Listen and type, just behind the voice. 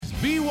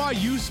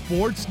BYU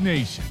Sports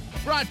Nation,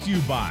 brought to you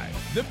by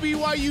The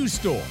BYU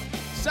Store,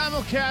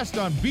 simulcast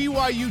on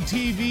BYU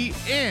TV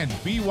and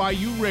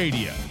BYU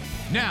Radio.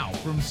 Now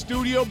from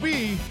Studio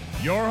B,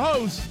 your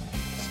hosts,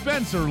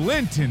 Spencer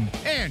Linton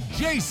and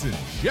Jason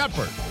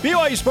Shepard.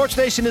 BYU Sports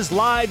Nation is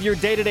live, your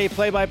day-to-day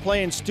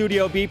play-by-play in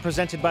Studio B,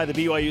 presented by the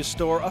BYU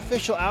Store,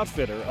 official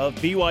outfitter of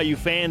BYU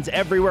fans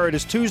everywhere. It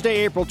is Tuesday,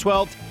 April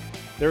 12th.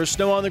 There is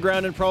snow on the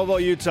ground in Provo,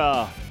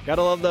 Utah.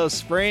 Gotta love those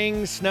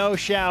spring snow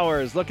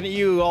showers. Looking at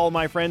you, all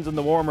my friends in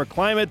the warmer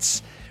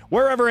climates.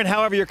 Wherever and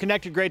however you're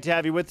connected, great to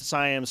have you with us.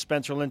 I am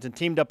Spencer Linton,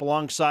 teamed up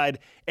alongside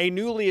a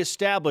newly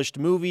established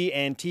movie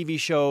and TV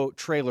show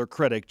trailer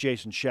critic,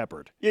 Jason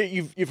Shepard. Yeah,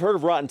 you've heard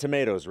of Rotten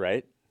Tomatoes,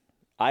 right?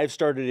 I've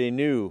started a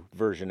new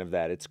version of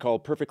that. It's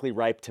called Perfectly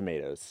Ripe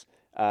Tomatoes,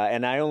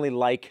 and I only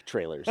like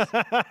trailers.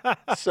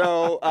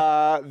 So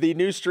the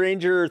new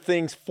Stranger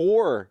Things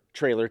 4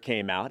 trailer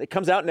came out. It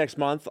comes out next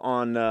month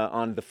on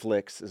the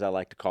Flicks, as I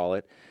like to call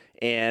it,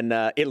 and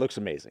it looks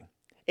amazing.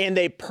 And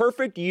a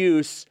perfect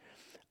use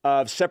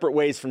of Separate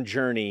Ways from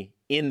Journey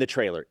in the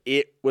trailer.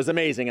 It was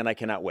amazing, and I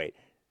cannot wait.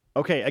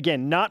 Okay,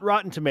 again, not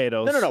Rotten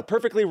Tomatoes. No.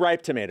 Perfectly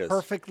Ripe Tomatoes.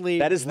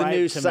 That is the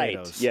new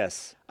site.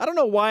 Yes. I don't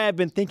know why I've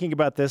been thinking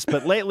about this,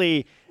 but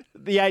lately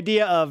the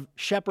idea of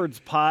shepherd's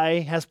pie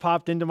has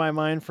popped into my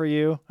mind for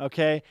you,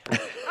 okay?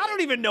 I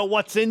don't even know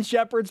what's in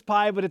shepherd's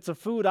pie, but it's a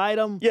food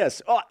item.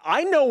 Yes.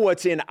 I know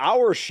what's in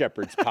our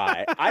shepherd's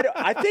pie.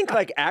 I think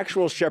like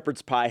actual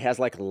shepherd's pie has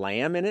like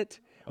lamb in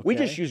it. Okay. We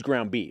just use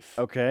ground beef.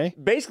 Okay.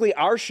 Basically,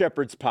 our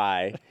shepherd's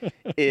pie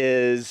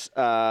is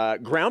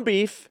ground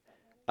beef,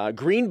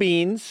 green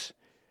beans,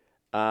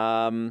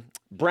 brown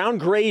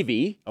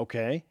gravy.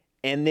 Okay.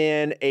 And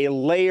then a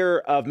layer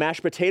of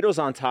mashed potatoes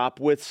on top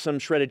with some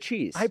shredded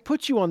cheese. I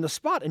put you on the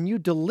spot and you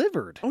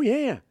delivered. Oh,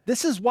 yeah.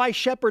 This is why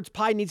shepherd's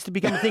pie needs to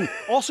become a thing.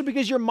 Also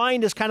because your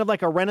mind is kind of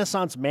like a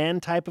Renaissance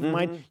man type of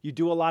mind. You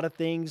do a lot of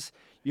things.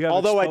 You have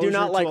Although I do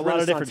not like a lot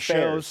of different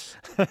shows.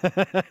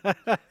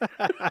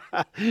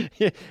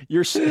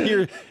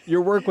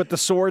 Your work with the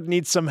sword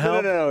needs some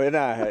help. No,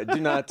 do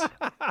not.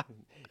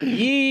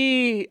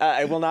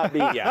 I will not be.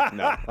 Yeah,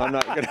 no, I'm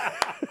not gonna.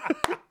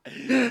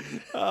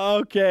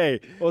 Okay.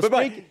 Well,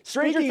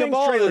 Stranger Things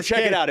trailer,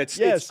 check it out.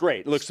 It's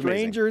great. It looks amazing.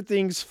 Stranger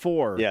Things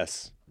 4.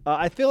 Yes.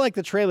 I feel like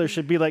the trailer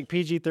should be like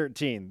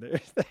PG-13.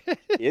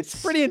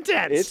 It's pretty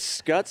intense.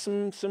 It's got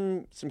some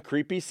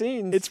creepy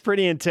scenes. It's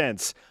pretty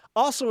intense.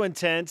 Also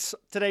intense,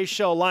 today's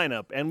show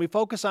lineup, and we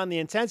focus on the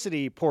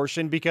intensity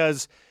portion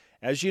because,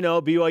 as you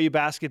know, BYU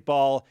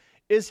basketball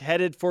is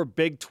headed for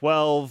Big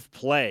 12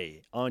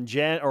 play on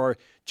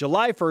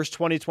July 1st,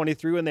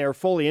 2023, when they are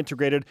fully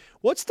integrated.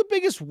 What's the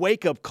biggest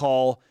wake-up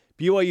call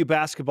BYU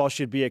basketball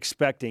should be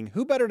expecting?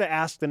 Who better to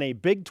ask than a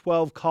Big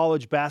 12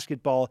 college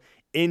basketball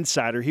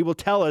insider? He will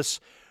tell us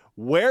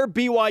where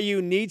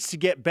BYU needs to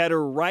get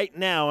better right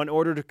now in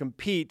order to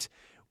compete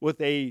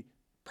with a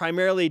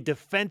primarily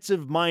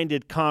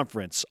defensive-minded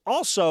conference.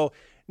 Also,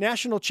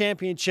 national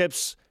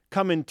championships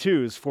come in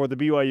twos for the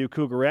BYU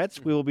Cougarettes.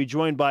 We will be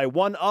joined by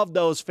one of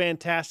those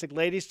fantastic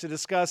ladies to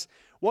discuss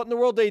what in the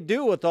world they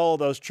do with all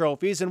of those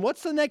trophies and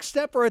what's the next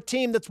step for a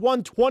team that's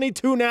won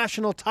 22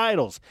 national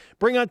titles.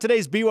 Bring on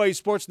today's BYU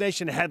Sports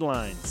Nation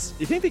headlines. Do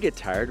you think they get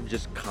tired of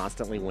just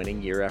constantly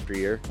winning year after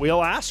year?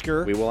 We'll ask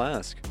her. We will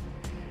ask.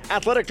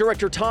 Athletic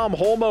Director Tom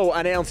Holmoe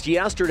announced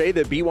yesterday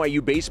that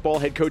BYU baseball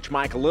head coach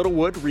Mike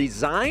Littlewood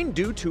resigned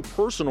due to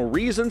personal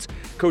reasons.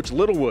 Coach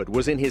Littlewood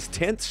was in his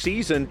 10th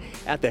season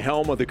at the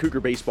helm of the Cougar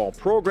baseball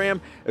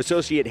program.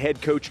 Associate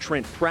head coach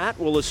Trent Pratt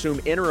will assume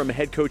interim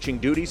head coaching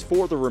duties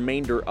for the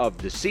remainder of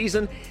the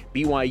season.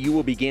 BYU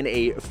will begin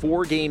a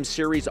 4-game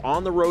series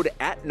on the road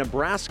at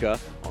Nebraska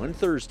on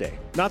Thursday.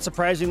 Not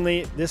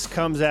surprisingly, this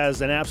comes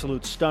as an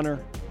absolute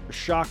stunner, a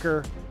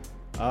shocker.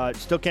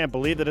 Still can't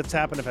believe that it's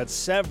happened. I've had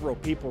several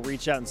people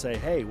reach out and say,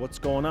 hey, what's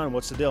going on?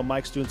 What's the deal?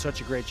 Mike's doing such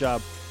a great job.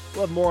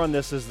 We'll have more on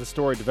this as the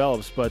story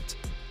develops, but,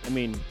 I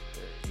mean...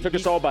 Took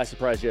us all by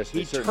surprise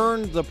yesterday. He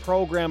turned the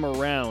program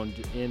around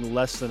in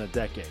less than a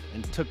decade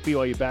and took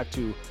BYU back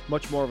to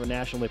much more of a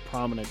nationally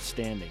prominent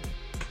standing.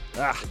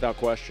 Without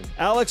question.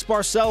 Alex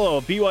Barcelo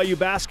of BYU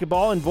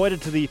basketball invited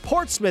to the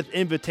Portsmouth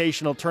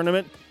Invitational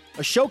Tournament,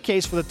 a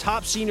showcase for the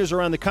top seniors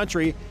around the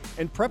country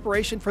in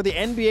preparation for the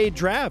NBA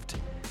draft.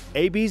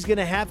 AB's going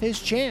to have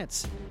his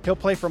chance. He'll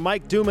play for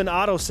Mike Duman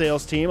Auto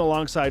Sales team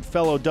alongside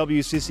fellow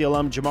WCC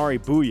alum Jamari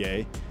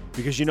Bouye,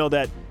 because you know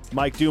that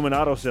Mike Duman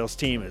Auto Sales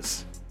team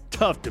is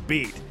tough to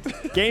beat.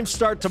 Games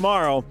start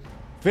tomorrow.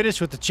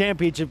 Finish with the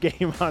championship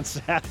game on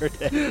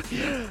Saturday.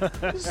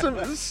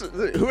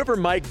 Whoever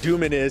Mike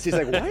Duman is, he's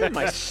like, why am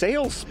I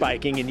sales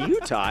spiking in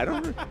Utah? I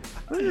don't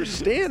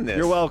understand this.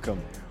 You're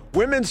welcome.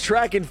 Women's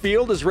track and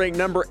field is ranked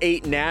number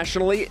 8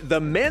 nationally.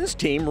 The men's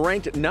team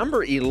ranked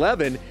number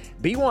 11.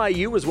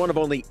 BYU is one of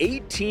only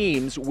 8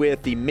 teams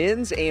with the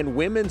men's and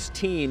women's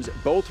teams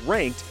both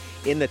ranked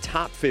in the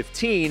top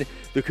 15.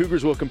 The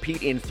Cougars will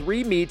compete in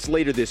 3 meets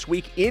later this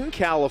week in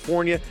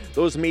California.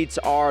 Those meets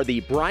are the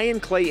Brian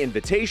Clay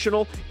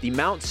Invitational, the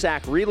Mount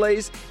Sac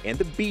Relays, and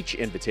the Beach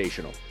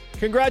Invitational.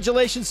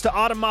 Congratulations to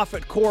Autumn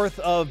Moffett-Korth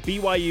of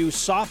BYU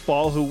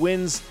softball, who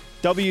wins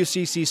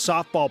WCC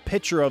Softball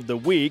Pitcher of the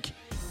Week.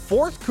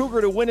 Fourth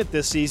Cougar to win it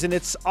this season.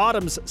 It's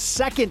Autumn's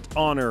second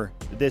honor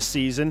this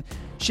season.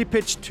 She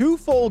pitched 2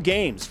 full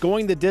games,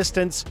 going the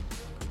distance,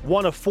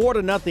 won a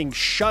 4-0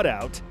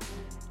 shutout,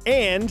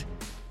 and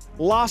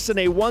lost in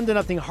a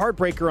 1-0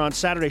 heartbreaker on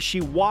Saturday.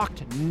 She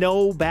walked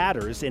no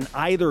batters in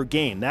either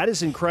game. That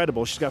is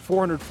incredible. She's got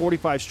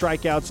 445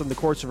 strikeouts in the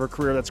course of her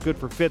career. That's good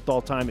for 5th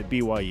all-time at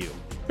BYU.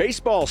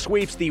 Baseball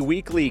sweeps the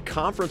weekly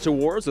conference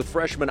awards with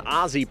freshman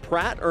Ozzie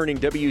Pratt earning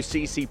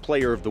WCC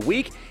Player of the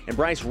Week and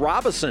Bryce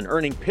Robison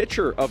earning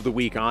Pitcher of the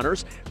Week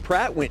honors.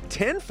 Pratt went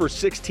 10 for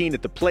 16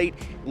 at the plate,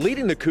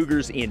 leading the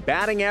Cougars in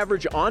batting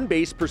average,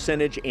 on-base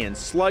percentage, and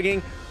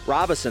slugging.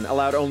 Robison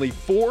allowed only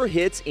 4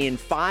 hits in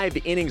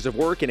 5 innings of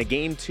work in a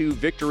Game 2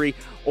 victory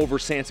over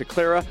Santa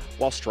Clara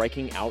while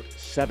striking out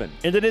 7.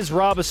 And it is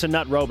Robison,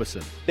 not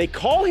Robeson. They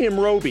call him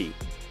Roby.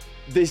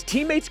 His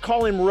teammates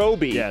call him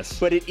Roby, yes,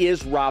 but it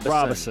is Robison.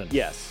 Robison.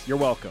 Yes. You're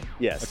welcome.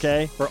 Yes.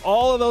 Okay? For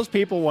all of those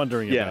people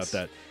wondering about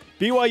that.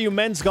 BYU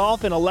men's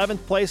golf in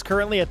 11th place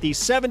currently at the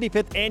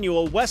 75th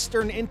Annual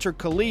Western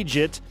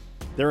Intercollegiate.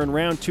 They're in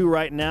round 2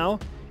 right now.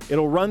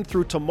 It'll run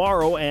through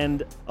tomorrow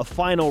and a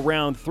final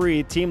round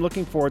 3. Team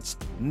looking for its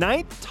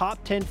 9th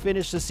top 10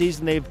 finish this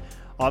season. They've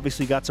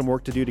obviously got some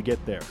work to do to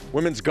get there.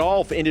 Women's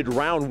golf ended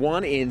round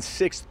 1 in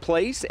 6th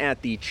place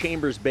at the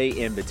Chambers Bay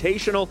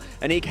Invitational.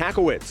 Anique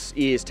Hakowitz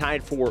is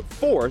tied for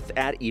 4th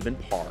at even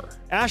par.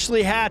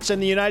 Ashley Hatch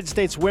and the United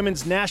States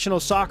women's national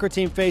soccer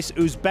team face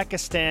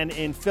Uzbekistan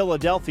in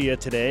Philadelphia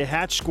today.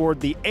 Hatch scored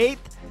the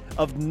 8th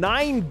of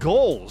 9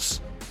 goals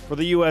for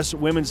the U.S.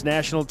 women's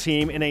national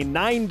team in a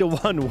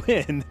 9-1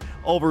 win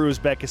over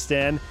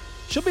Uzbekistan.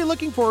 She'll be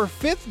looking for her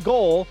 5th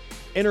goal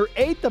in her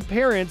 8th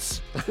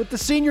appearance with the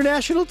senior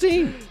national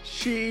team.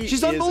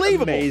 She's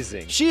unbelievable.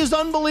 Amazing. She is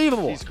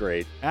unbelievable. She's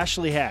great.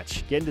 Ashley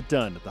Hatch getting it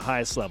done at the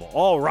highest level.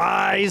 All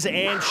rise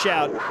and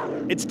shout.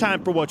 It's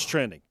time for What's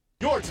Trending.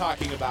 You're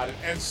talking about it,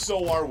 and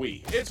so are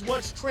we. It's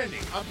What's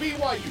Trending on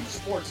BYU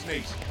Sports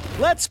Nation.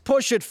 Let's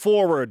push it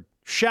forward,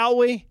 shall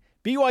we?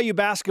 BYU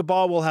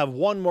basketball will have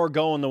one more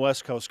go in the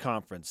West Coast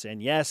Conference.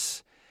 And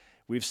yes,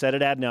 we've said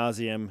it ad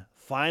nauseum.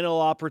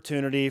 Final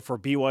opportunity for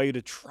BYU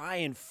to try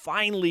and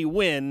finally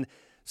win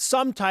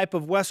some type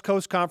of West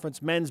Coast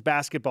Conference men's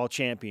basketball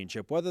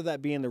championship, whether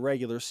that be in the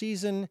regular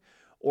season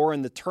or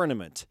in the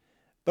tournament.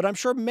 But I'm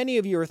sure many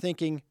of you are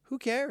thinking, who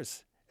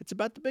cares? It's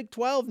about the Big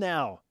 12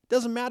 now. It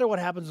doesn't matter what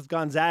happens with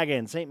Gonzaga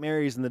and St.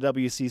 Mary's in the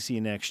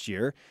WCC next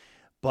year.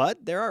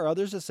 But there are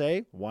others that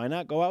say, why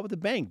not go out with a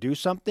bang? Do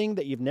something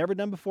that you've never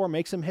done before,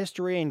 make some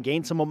history, and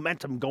gain some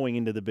momentum going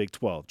into the Big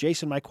 12.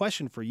 Jason, my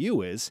question for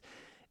you is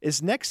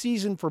next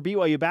season for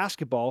BYU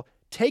basketball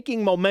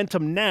taking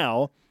momentum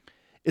now?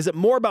 Is it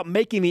more about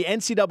making the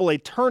NCAA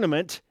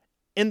tournament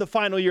in the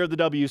final year of the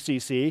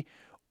WCC,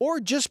 or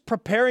just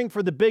preparing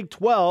for the Big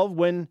 12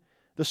 when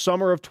the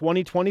summer of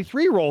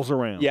 2023 rolls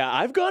around? Yeah,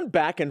 I've gone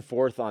back and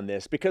forth on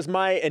this because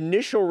my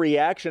initial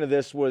reaction to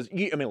this was,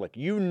 look,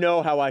 you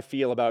know how I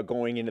feel about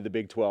going into the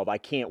Big 12. I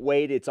can't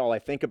wait. It's all I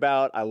think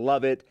about. I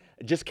love it.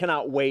 I just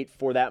cannot wait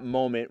for that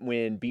moment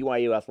when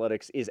BYU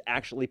Athletics is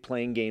actually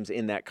playing games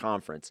in that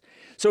conference.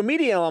 So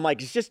immediately I'm like,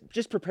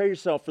 just prepare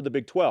yourself for the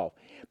Big 12.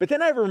 But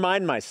then I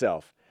remind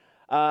myself,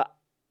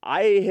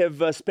 I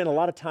have spent a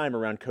lot of time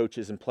around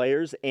coaches and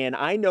players, and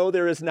I know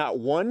there is not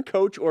one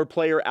coach or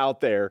player out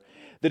there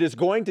that is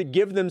going to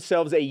give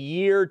themselves a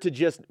year to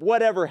just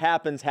whatever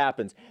happens,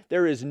 happens.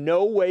 There is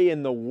no way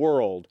in the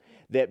world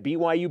that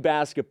BYU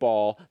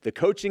basketball, the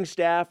coaching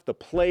staff, the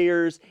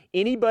players,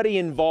 anybody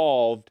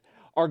involved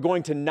are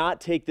going to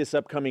not take this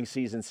upcoming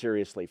season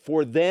seriously.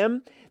 For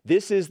them,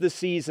 this is the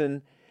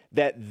season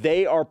that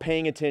they are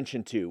paying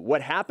attention to.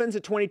 What happens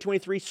at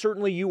 2023,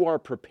 certainly you are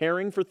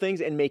preparing for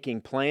things and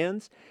making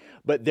plans,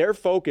 but their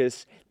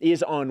focus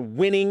is on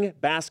winning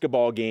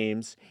basketball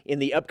games in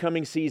the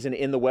upcoming season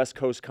in the West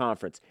Coast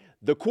Conference.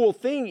 The cool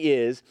thing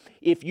is,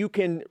 if you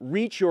can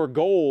reach your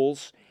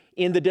goals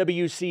in the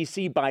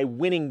WCC by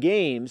winning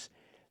games,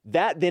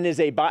 that then is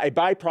a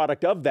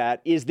byproduct of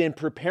that is then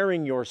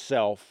preparing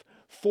yourself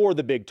for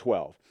the Big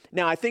 12.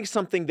 Now, I think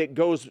something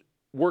that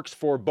works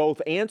for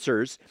both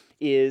answers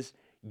is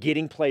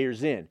getting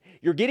players in.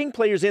 You're getting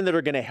players in that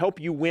are going to help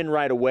you win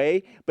right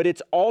away, but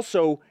it's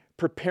also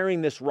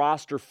preparing this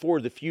roster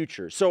for the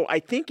future. So I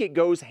think it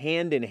goes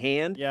hand in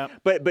hand. Yeah.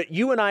 But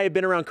you and I have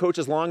been around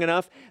coaches long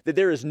enough that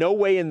there is no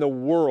way in the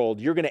world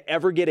you're going to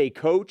ever get a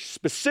coach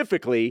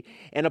specifically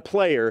and a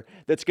player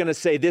that's going to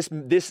say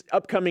this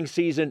upcoming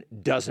season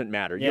doesn't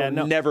matter.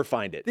 You'll never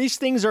find it. These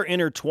things are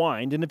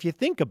intertwined, and if you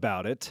think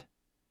about it,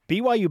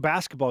 BYU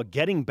basketball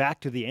getting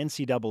back to the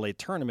NCAA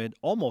tournament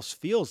almost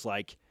feels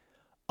like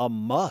a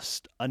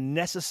must, a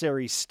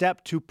necessary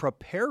step to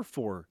prepare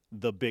for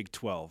the Big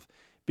 12,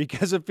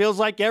 because it feels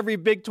like every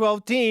Big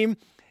 12 team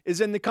is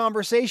in the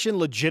conversation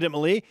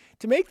legitimately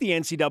to make the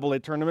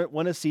NCAA tournament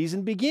when a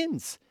season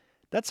begins.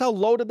 That's how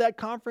loaded that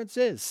conference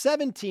is.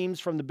 7 teams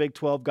from the Big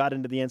 12 got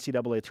into the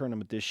NCAA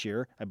tournament this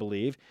year, I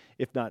believe.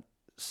 If not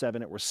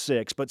 7, it were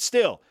 6. But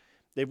still,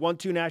 They've won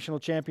 2 national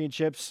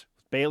championships,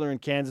 Baylor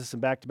and Kansas in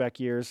back-to-back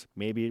years.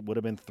 Maybe it would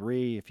have been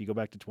 3 if you go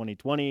back to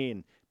 2020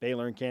 and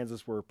Baylor and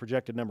Kansas were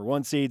projected number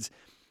 1 seeds.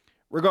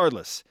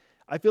 Regardless,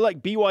 I feel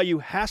like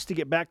BYU has to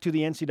get back to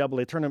the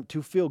NCAA tournament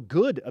to feel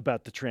good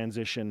about the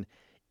transition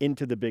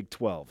into the Big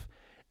 12.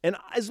 And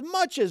as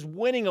much as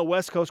winning a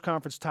West Coast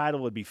Conference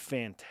title would be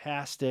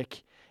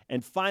fantastic,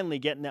 and finally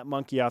getting that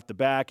monkey off the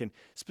back, and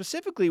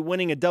specifically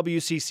winning a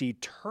WCC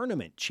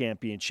tournament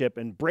championship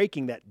and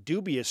breaking that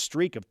dubious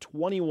streak of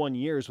 21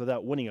 years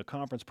without winning a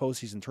conference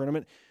postseason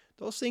tournament,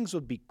 those things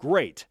would be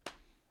great.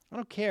 I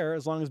don't care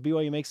as long as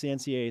BYU makes the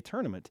NCAA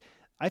tournament.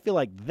 I feel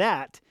like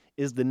that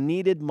is the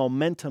needed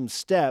momentum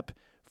step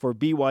for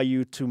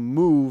BYU to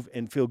move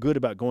and feel good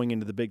about going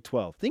into the Big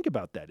 12. Think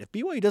about that. If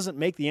BYU doesn't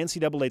make the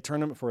NCAA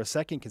tournament for a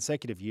second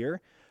consecutive year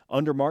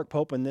under Mark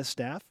Pope and this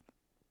staff,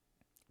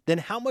 then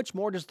how much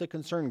more does the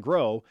concern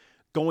grow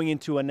going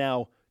into a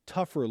now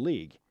tougher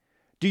league?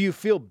 Do you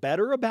feel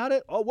better about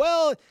it? Oh,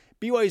 well,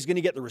 BYU is going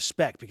to get the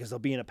respect because they'll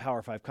be in a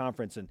Power 5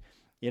 conference, and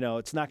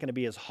it's not going to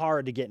be as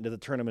hard to get into the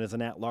tournament as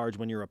an at-large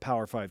when you're a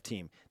Power 5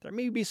 team. There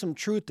may be some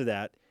truth to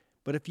that,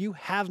 but if you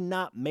have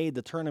not made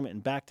the tournament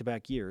in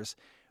back-to-back years,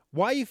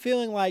 why are you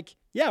feeling like,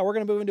 yeah, we're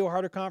going to move into a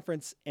harder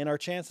conference and our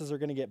chances are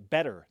going to get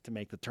better to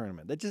make the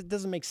tournament? That just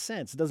doesn't make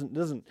sense. It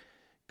doesn't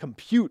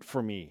compute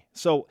for me.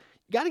 So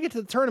you got to get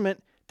to the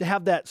tournament to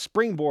have that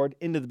springboard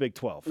into the Big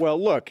 12. Well,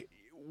 look,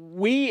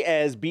 we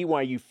as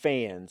BYU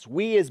fans,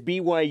 we as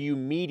BYU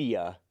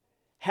media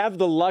have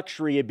the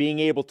luxury of being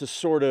able to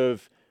sort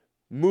of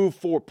move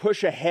forward,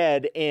 push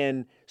ahead,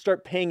 and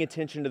start paying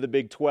attention to the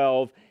Big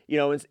 12,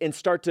 and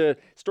start to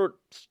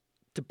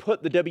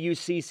put the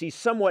WCC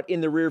somewhat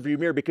in the rearview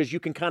mirror because you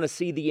can kind of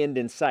see the end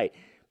in sight.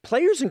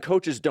 Players and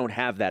coaches don't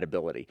have that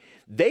ability.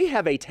 They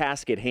have a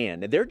task at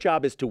hand, and their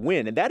job is to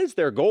win, and that is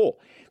their goal.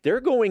 They're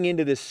going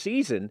into this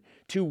season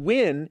to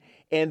win,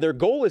 and their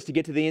goal is to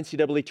get to the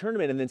NCAA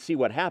tournament and then see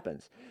what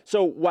happens.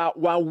 So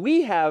while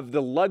we have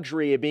the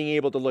luxury of being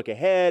able to look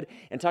ahead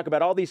and talk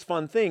about all these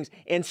fun things,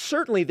 and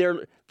certainly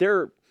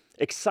they're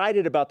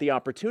excited about the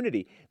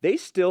opportunity, they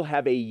still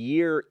have a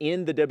year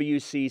in the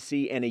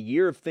WCC and a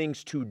year of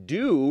things to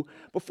do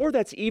before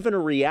that's even a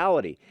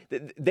reality.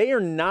 They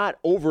are not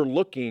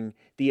overlooking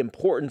the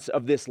importance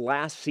of this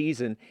last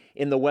season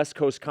in the West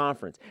Coast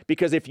Conference,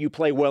 because if you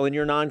play well in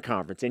your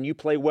non-conference and you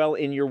play well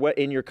in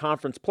your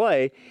conference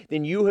play,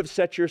 then you have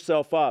set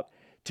yourself up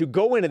to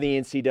go into the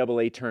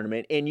NCAA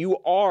tournament, and you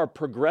are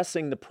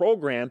progressing the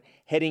program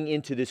heading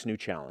into this new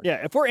challenge.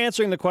 Yeah, if we're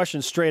answering the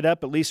question straight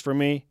up, at least for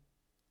me,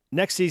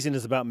 next season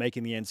is about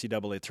making the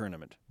NCAA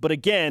tournament. But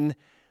again,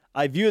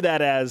 I view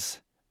that as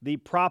the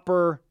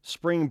proper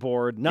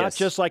springboard, not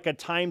just like a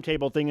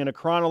timetable thing and a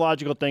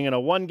chronological thing and a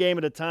one game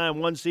at a time,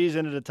 one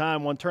season at a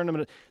time, one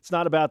tournament. It's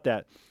not about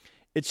that.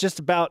 It's just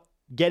about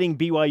getting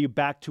BYU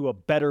back to a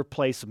better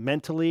place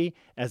mentally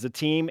as a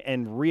team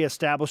and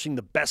reestablishing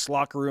the best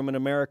locker room in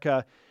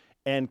America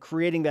and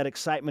creating that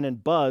excitement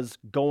and buzz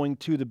going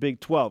to the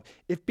Big 12.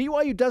 If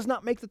BYU does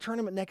not make the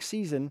tournament next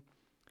season,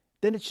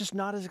 then it's just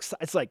not as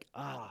exciting. It's like,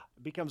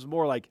 it becomes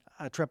more like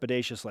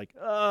trepidatious, like,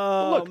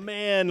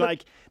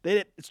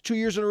 it's 2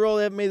 years in a row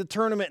they haven't made the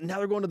tournament, and now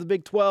they're going to the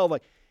Big 12.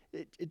 Like,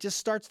 it just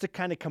starts to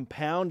kind of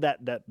compound that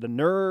the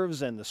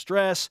nerves and the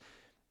stress.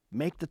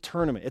 Make the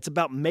tournament. It's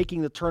about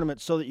making the tournament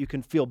so that you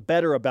can feel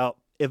better about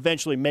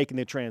eventually making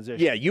the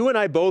transition. Yeah, you and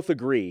I both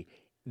agree.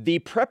 The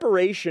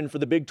preparation for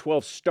the Big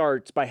 12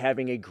 starts by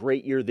having a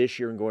great year this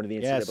year and going to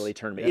the NCAA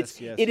tournament.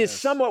 It is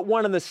somewhat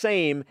one and the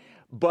same,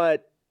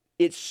 but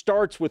it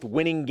starts with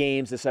winning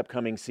games this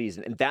upcoming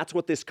season, and that's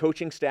what this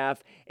coaching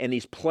staff and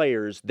these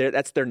players,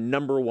 that's their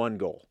number one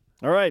goal.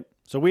 All right,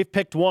 so we've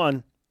picked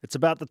one. It's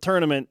about the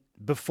tournament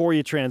before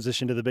you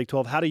transition to the Big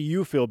 12. How do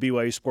you feel,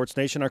 BYU Sports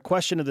Nation? Our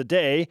question of the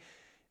day,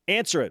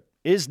 answer it.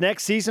 Is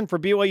next season for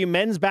BYU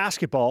men's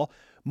basketball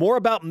more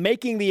about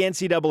making the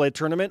NCAA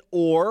tournament,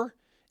 or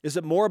is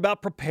it more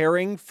about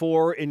preparing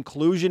for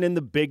inclusion in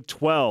the Big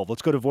 12?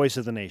 Let's go to Voice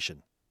of the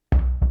Nation.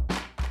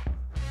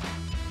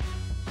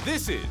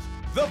 This is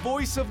the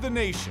Voice of the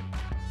Nation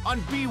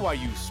on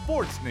BYU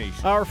Sports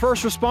Nation. Our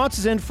first response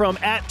is in from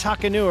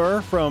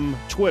 @Takanur from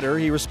Twitter.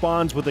 He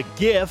responds with a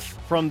GIF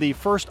from the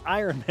first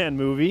Iron Man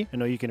movie. I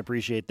know you can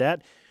appreciate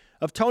that.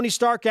 Of Tony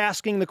Stark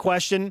asking the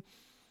question,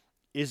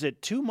 is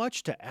it too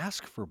much to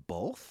ask for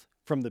both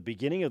from the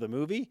beginning of the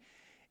movie?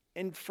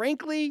 And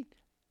frankly,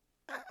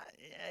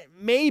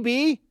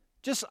 maybe.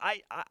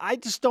 I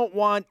just don't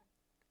want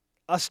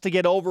us to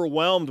get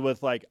overwhelmed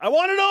with like, I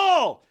want it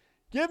all.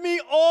 Give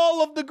me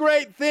all of the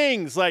great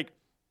things. Like,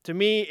 to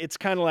me, it's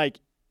kind of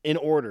like in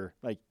order.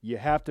 Like, you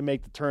have to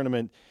make the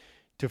tournament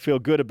to feel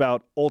good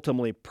about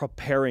ultimately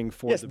preparing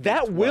for the Big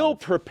 12. That will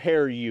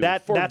prepare you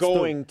for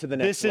going to the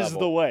next level. This is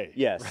the way.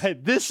 Yes.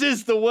 Right? This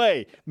is the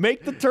way.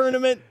 Make the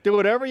tournament. Do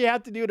whatever you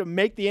have to do to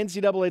make the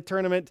NCAA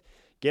tournament.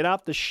 Get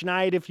off the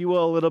schneid, if you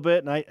will, a little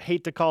bit. And I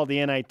hate to call the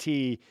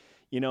NIT,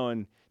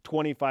 and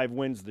 25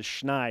 wins the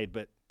schneid.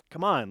 But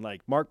come on,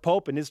 like Mark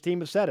Pope and his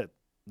team have said it.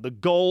 The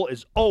goal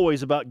is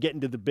always about getting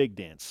to the big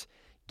dance.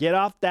 Get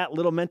off that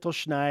little mental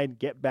schneid,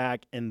 get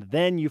back, and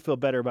then you feel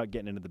better about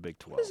getting into the Big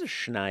 12. What is a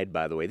schneid,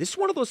 by the way? This is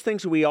one of those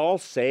things we all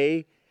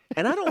say,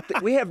 and I don't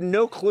think we have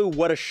no clue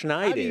what a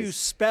schneid is. How do you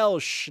spell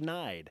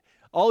schneid?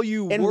 All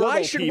you and Wordle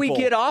why should people,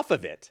 we get off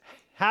of it?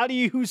 How do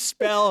you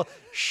spell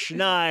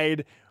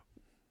schneid?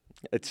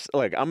 It's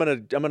like I'm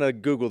gonna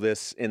Google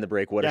this in the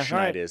break. What a schneid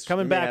right. is.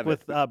 Coming back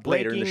with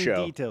later in the breaking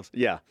show. details.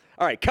 Yeah.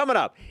 All right. Coming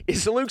up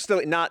is Luke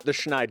still not the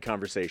schneid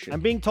conversation.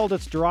 I'm being told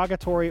it's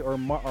derogatory or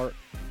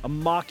a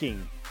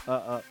mocking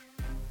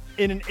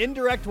in an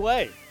indirect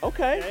way.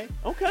 Okay.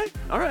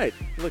 All right.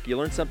 Look, you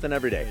learn something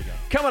every day.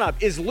 Coming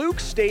up, is Luke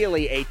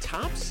Staley a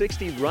top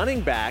 60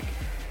 running back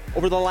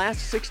over the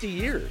last 60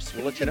 years?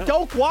 We'll let you know.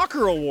 Doak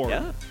Walker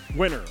Award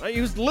winner.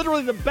 He was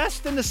literally the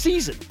best in the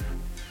season.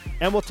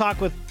 And we'll talk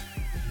with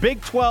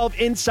Big 12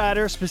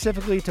 insider,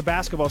 specifically to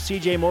basketball,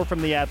 CJ Moore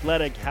from The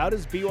Athletic. How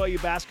does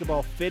BYU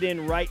basketball fit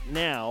in right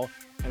now,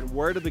 and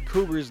where do the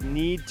Cougars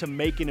need to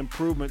make an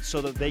improvement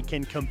so that they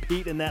can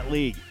compete in that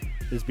league?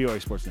 This is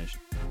BYU Sports Nation.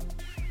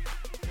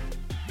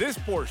 This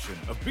portion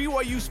of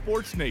BYU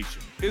Sports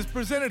Nation is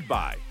presented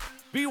by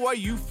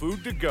BYU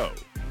Food to Go,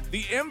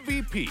 the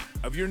MVP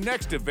of your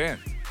next event.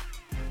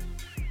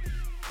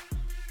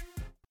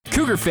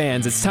 Cougar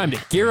fans, it's time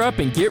to gear up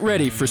and get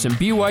ready for some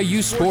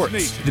BYU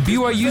sports. The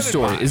BYU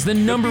Store is the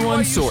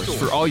 #1 source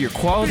for all your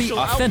quality,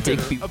 authentic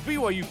of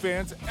BYU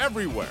fans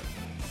everywhere.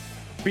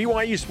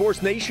 BYU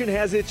Sports Nation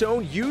has its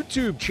own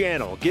YouTube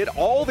channel. Get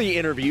all the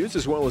interviews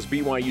as well as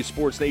BYU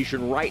Sports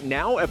Nation Right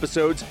Now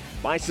episodes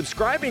by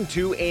subscribing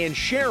to and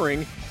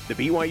sharing the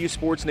BYU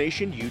Sports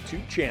Nation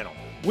YouTube channel.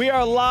 We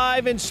are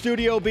live in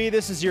Studio B.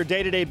 This is your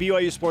day-to-day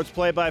BYU Sports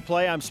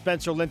play-by-play. I'm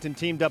Spencer Linton,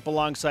 teamed up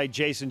alongside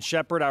Jason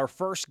Shepard. Our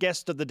first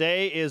guest of the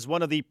day is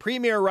one of the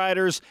premier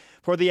writers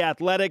for The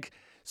Athletic,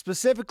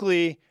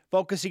 specifically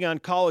focusing on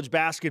college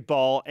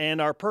basketball.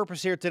 And our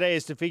purpose here today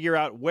is to figure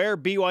out where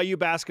BYU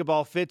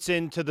basketball fits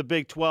into the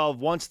Big 12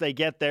 once they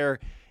get there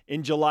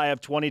in July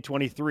of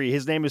 2023.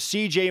 His name is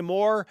CJ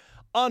Moore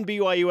on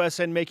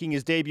BYUSN, making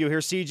his debut here.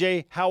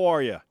 CJ, how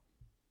are you?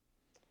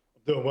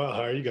 Doing well.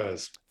 How are you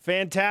guys?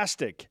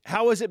 Fantastic.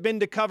 How has it been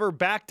to cover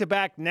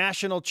back-to-back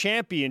national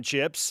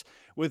championships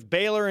with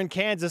Baylor and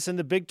Kansas in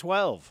the Big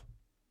 12?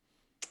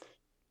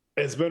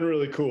 It's been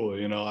really cool.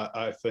 You know,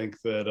 I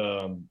think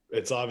that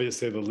it's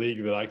obviously the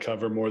league that I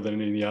cover more than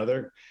any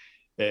other.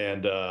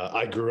 And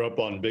I grew up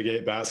on Big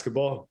 8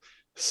 basketball.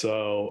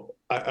 So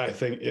I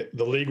think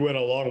the league went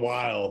a long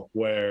while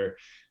where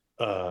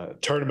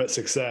tournament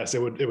success, it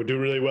would do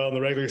really well in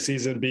the regular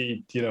season,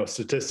 be, you know,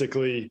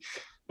 statistically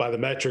by the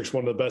metrics,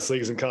 one of the best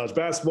leagues in college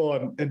basketball,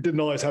 and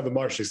didn't always have the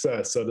march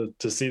success. So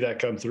to see that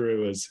come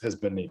through has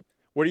been neat.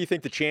 What do you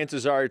think the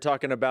chances are? You're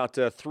talking about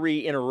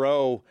 3 in a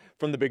row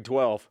from the Big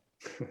 12.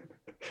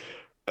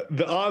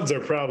 The odds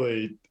are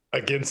probably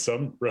against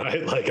them,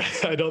 right? Like,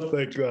 I don't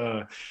think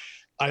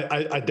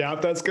I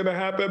doubt that's going to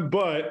happen,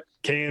 but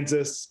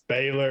Kansas,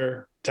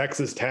 Baylor,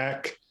 Texas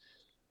Tech,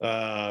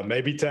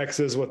 maybe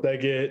Texas, what they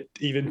get,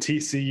 even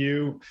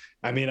TCU.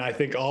 I mean, I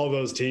think all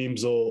those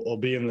teams will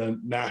be in the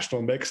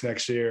national mix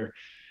next year.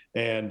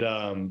 And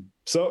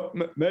so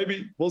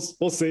maybe we'll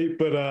see,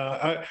 but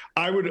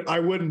I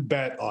wouldn't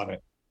bet on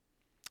it.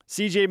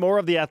 CJ Moore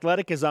of The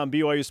Athletic is on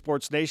BYU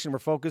Sports Nation. We're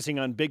focusing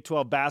on Big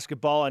 12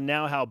 basketball and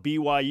now how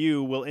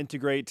BYU will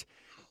integrate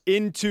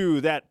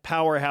into that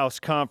powerhouse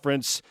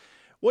conference.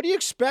 What do you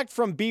expect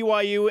from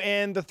BYU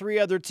and the 3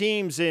 other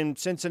teams in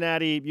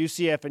Cincinnati,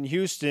 UCF, and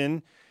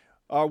Houston?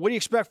 What do you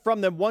expect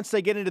from them once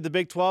they get into the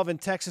Big 12 and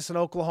Texas and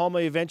Oklahoma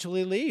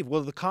eventually leave?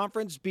 Will the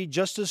conference be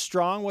just as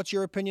strong? What's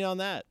your opinion on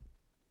that?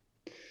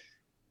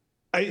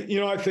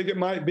 I think it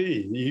might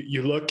be.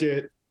 You look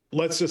at,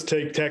 let's just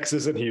take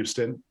Texas and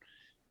Houston.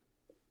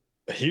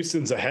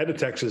 Houston's ahead of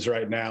Texas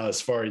right now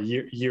as far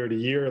year to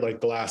year, like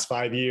the last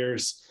 5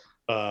 years.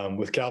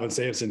 With Calvin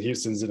Sampson,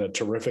 Houston's in a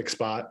terrific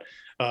spot.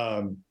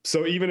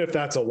 So even if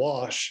that's a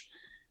wash,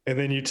 and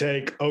then you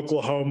take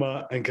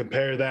Oklahoma and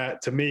compare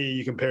that, to me,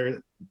 you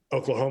compare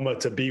Oklahoma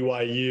to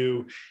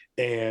BYU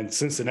and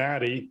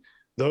Cincinnati,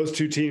 those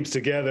 2 teams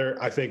together,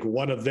 I think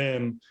one of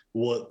them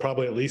will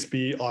probably at least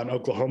be on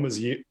Oklahoma's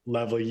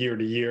level year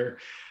to year.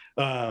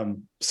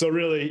 So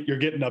really you're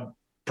getting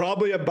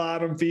probably a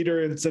bottom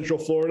feeder in Central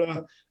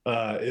Florida.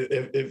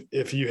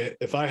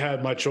 If I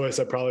had my choice,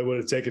 I probably would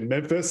have taken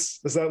Memphis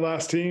as that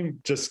last team,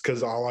 just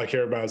because all I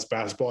care about is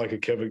basketball. I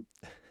could give a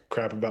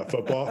crap about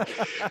football.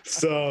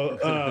 So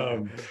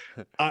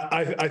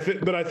I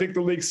think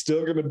the league's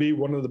still going to be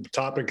one of the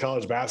top in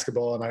college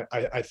basketball. And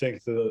I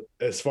think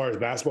as far as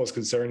basketball is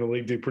concerned, the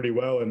league did pretty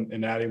well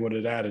in adding what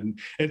it added.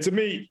 And to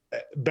me,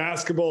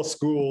 basketball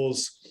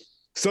schools,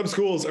 some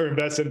schools are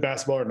invested in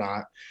basketball or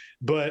not.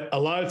 But a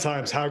lot of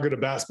times how good a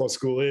basketball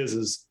school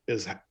is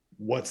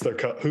what's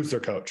who's their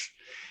coach.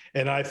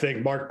 And I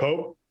think Mark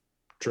Pope,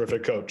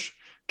 terrific coach.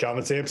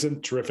 Calvin Sampson,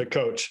 terrific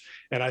coach.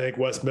 And I think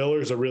Wes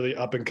Miller is a really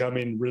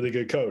up-and-coming, really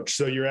good coach.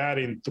 So you're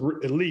adding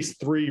at least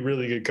 3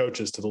 really good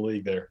coaches to the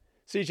league there.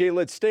 CJ,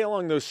 let's stay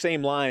along those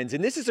same lines.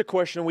 And this is a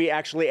question we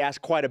actually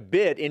ask quite a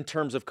bit in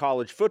terms of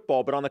college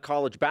football, but on the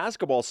college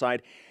basketball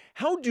side,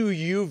 How do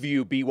you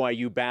view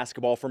BYU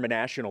basketball from a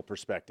national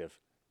perspective?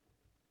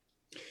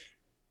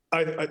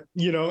 I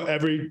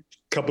every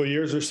couple of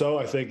years or so,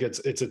 I think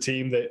it's a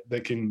team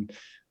that can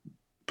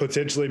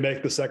potentially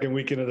make the second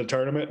weekend of the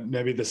tournament.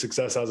 Maybe the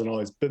success hasn't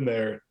always been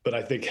there, but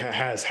I think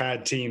has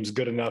had teams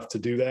good enough to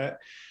do that.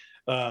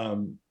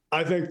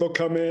 I think they'll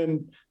come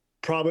in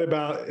probably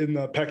about in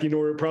the pecking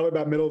order, probably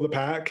about middle of the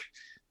pack.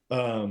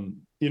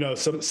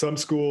 Some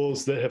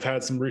schools that have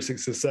had some recent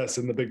success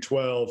in the Big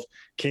 12,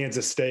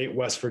 Kansas State,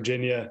 West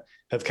Virginia,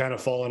 have kind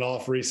of fallen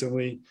off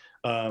recently.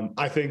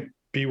 I think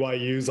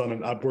BYU's on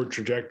an upward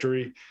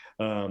trajectory.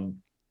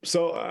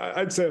 So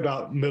I'd say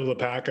about middle of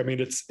the pack. I mean,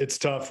 it's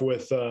tough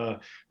with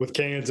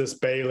Kansas,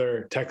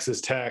 Baylor,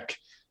 Texas Tech.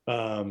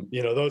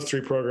 Those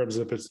three programs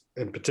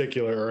in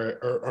particular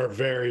are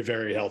very,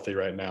 very healthy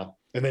right now.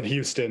 And then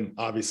Houston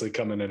obviously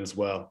coming in as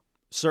well.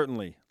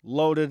 Certainly.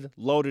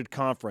 Loaded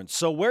conference.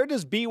 So where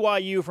does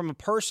BYU, from a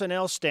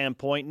personnel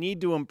standpoint,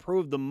 need to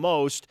improve the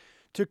most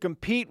to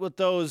compete with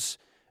those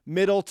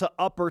middle to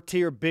upper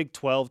tier Big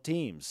 12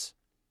 teams?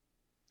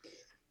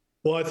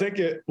 Well, I think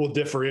it will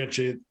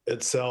differentiate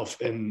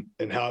itself in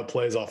how it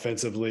plays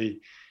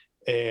offensively.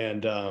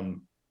 And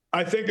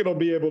I think it'll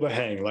be able to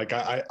hang. Like,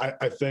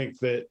 I think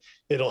that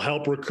it'll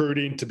help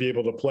recruiting to be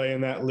able to play in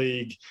that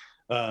league.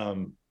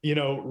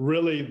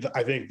 Really,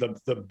 I think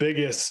the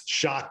biggest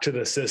shock to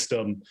the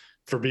system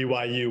for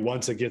BYU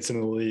once it gets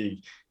into the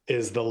league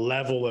is the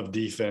level of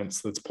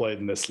defense that's played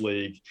in this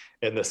league,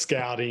 and the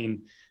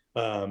scouting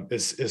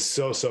is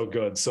so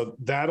good. So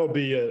that'll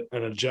be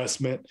an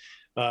adjustment.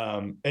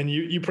 And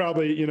you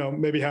probably,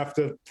 maybe have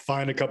to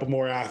find a couple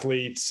more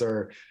athletes,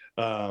 or,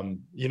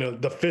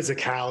 the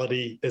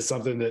physicality is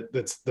something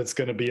that's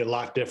going to be a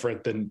lot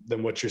different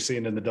than what you're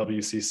seeing in the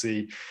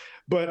WCC.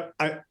 But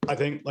I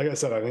think, like I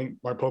said, I think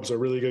Mark Pope's a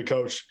really good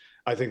coach.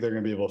 I think they're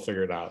going to be able to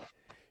figure it out.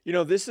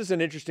 This is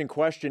an interesting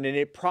question, and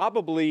it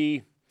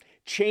probably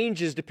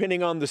changes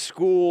depending on the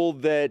school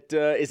that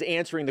is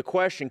answering the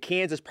question.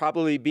 Kansas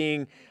probably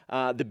being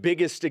the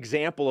biggest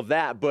example of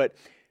that. But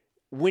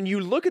when you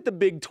look at the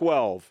Big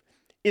 12,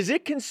 is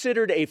it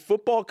considered a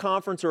football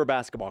conference or a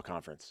basketball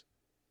conference?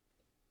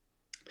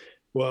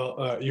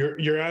 Well,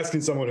 you're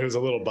asking someone who's a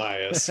little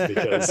biased,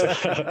 because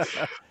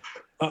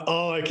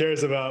all I care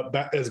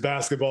about is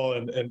basketball,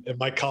 and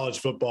my college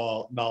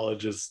football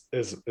knowledge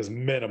is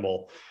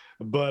minimal.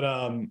 But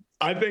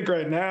I think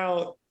right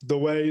now, the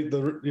way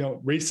the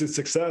recent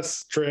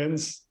success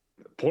trends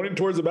pointing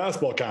towards the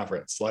basketball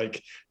conference,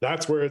 like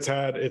that's where it's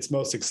had its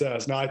most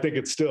success. Now, I think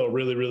it's still a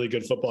really, really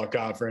good football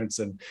conference,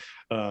 and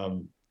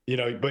but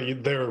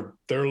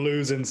they're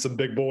losing some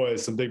big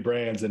boys, some big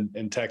brands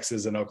in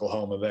Texas and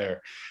Oklahoma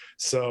there.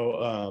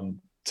 So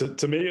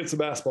to me, it's a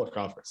basketball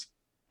conference.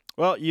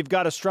 Well, you've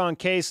got a strong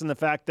case in the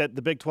fact that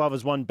the Big 12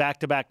 has won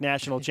back-to-back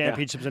national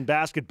championships in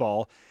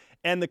basketball,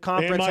 and the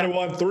conference might have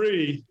won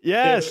 3.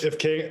 Yes, if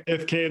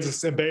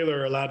Kansas and Baylor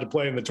are allowed to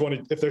play in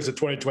if there's a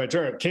 2020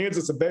 tournament.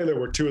 Kansas and Baylor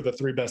were 2 of the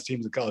 3 best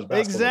teams in college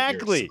basketball.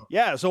 Exactly.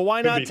 So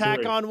why not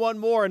tack on one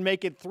more and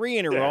make it 3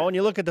 in a row? And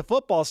you look at the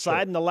football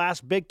side, and the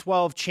last Big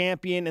 12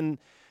 champion in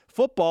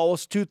football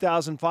was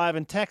 2005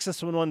 in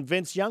Texas when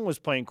Vince Young was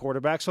playing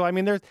quarterback. So I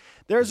mean,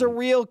 there's a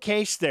real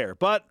case there,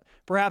 but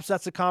perhaps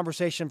that's a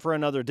conversation for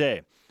another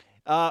day.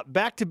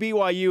 Back to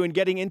BYU and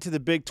getting into the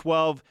Big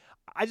 12.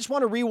 I just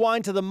want to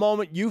rewind to the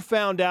moment you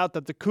found out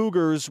that the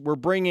Cougars were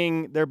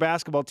bringing their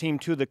basketball team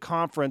to the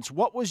conference.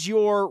 What was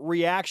your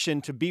reaction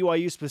to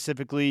BYU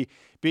specifically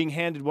being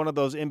handed one of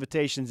those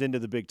invitations into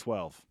the Big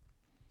 12?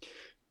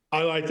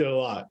 I liked it a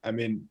lot. I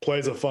mean,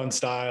 plays a fun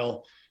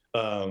style.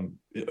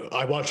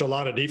 I watched a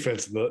lot of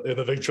defense in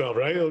the Big 12,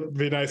 right? It would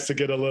be nice to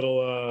get a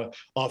little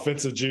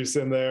offensive juice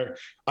in there.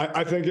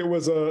 I think it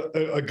was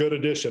a good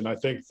addition. I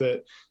think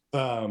that,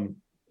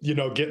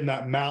 getting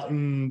that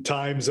mountain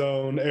time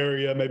zone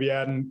area, maybe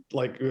adding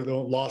like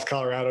Lost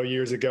Colorado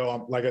years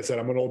ago. Like I said,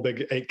 I'm an old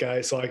Big 8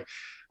 guy, so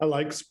I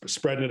like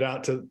spreading it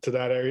out to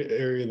that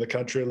area of the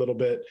country a little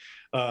bit.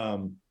 I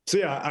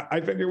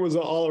think it was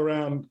an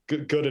all-around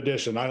good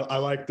addition. I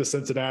like the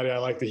Cincinnati, I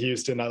like the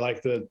Houston, I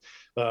like the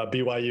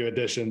BYU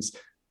additions.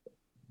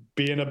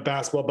 Being a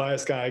basketball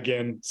bias guy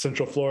again,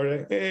 Central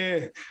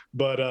Florida,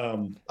 but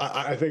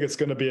I think it's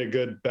going to be a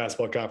good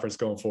basketball conference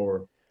going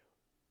forward.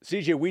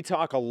 CJ, we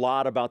talk a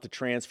lot about the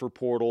transfer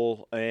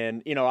portal,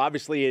 and,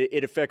 obviously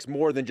it affects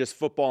more than just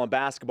football and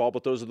basketball,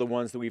 but those are the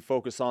ones that we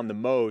focus on the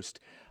most.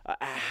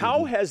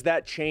 How has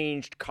that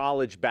changed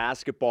college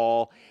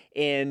basketball,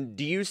 and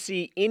do you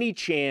see any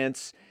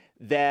chance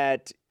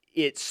that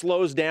it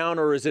slows down,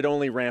 or is it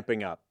only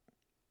ramping up?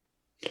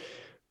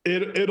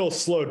 It'll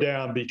slow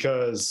down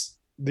because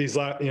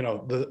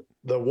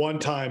the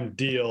one-time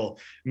deal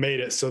made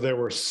it so there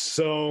were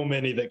so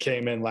many that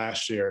came in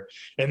last year.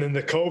 And then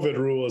the COVID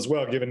rule as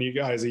well, giving you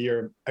guys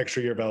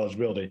extra year of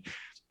eligibility.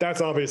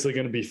 That's obviously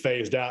going to be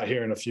phased out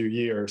here in a few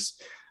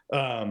years.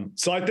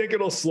 So I think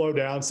it'll slow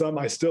down some.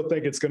 I still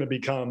think it's going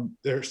to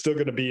they're still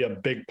going to be a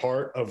big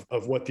part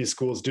of what these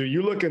schools do.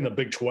 You look in the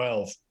Big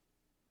 12,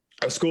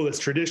 a school that's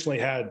traditionally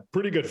had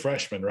pretty good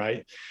freshmen,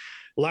 right?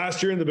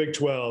 Last year in the Big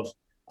 12,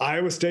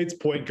 Iowa State's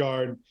point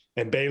guard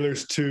and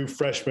Baylor's 2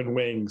 freshman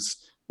wings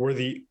were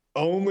the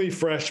only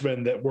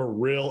freshmen that were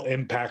real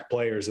impact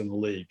players in the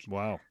league.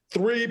 Wow.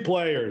 3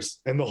 players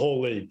in the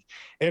whole league.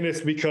 And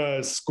it's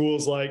because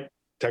schools like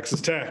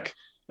Texas Tech,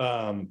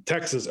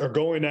 Texas are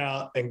going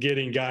out and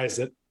getting guys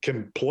that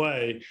can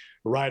play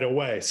right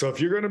away. So if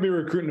you're going to be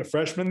recruiting a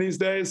freshman these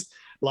days,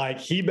 like,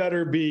 he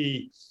better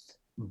be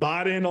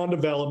bought in on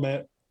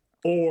development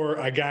or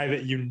a guy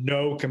that you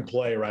know can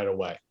play right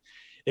away.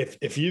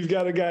 If you've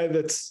got a guy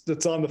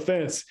that's on the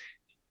fence,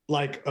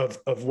 like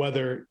of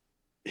whether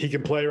he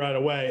can play right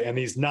away and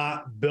he's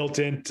not built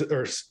into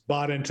or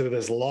bought into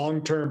this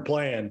long-term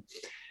plan,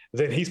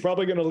 then he's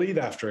probably going to leave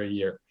after a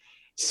year.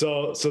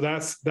 So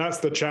that's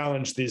the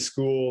challenge these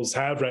schools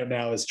have right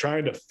now, is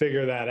trying to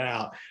figure that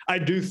out. I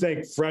do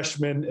think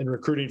freshmen and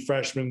recruiting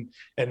freshmen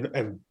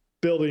and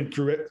building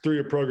through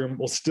your program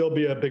will still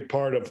be a big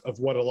part of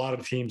what a lot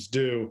of teams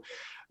do.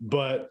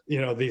 But,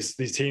 these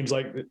teams,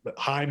 like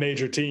high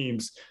major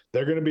teams,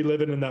 they're going to be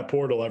living in that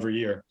portal every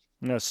year.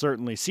 No,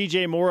 certainly.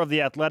 CJ Moore of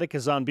The Athletic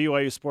is on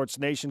BYU Sports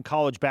Nation,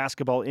 college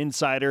basketball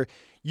insider.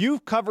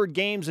 You've covered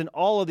games in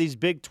all of these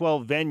Big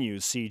 12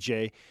 venues,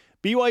 CJ.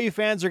 BYU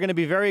fans are going to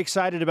be very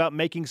excited about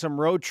making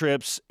some road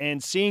trips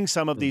and seeing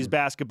some of these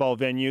basketball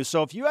venues.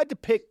 So if you had to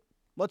pick,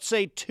 let's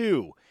say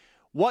 2,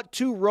 what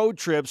 2 road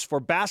trips for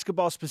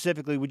basketball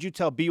specifically would you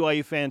tell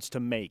BYU fans to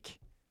make?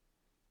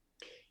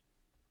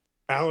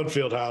 Allen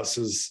Fieldhouse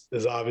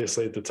is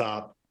obviously at the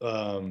top.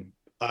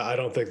 I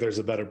don't think there's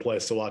a better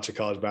place to watch a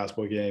college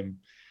basketball game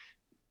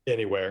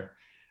anywhere.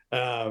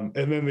 And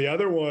then the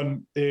other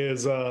one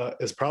is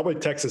probably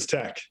Texas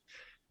Tech.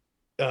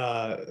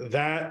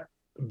 That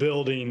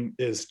building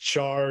is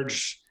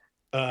charged.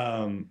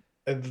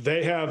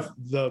 They have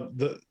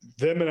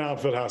them and Allen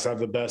Fieldhouse have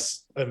the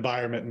best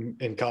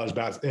environment in college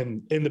basketball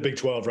in the Big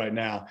 12 right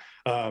now.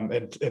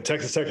 And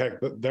Texas Tech,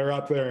 they're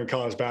up there in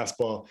college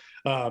basketball.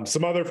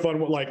 Some other fun,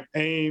 like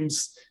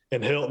Ames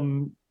and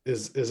Hilton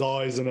is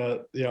always in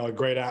a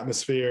great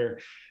atmosphere.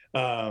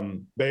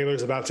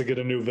 Baylor's about to get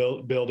a new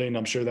building.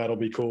 I'm sure that'll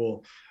be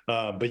cool.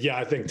 But yeah,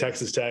 I think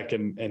Texas Tech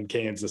and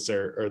Kansas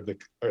are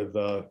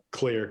the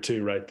clear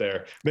 2 right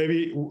there.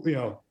 Maybe,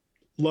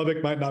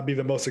 Lubbock might not be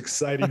the most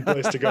exciting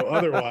place to go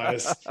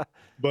otherwise,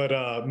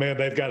 but man,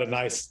 they've got a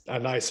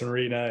nice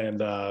arena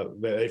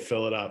and they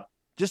fill it up.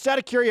 Just out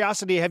of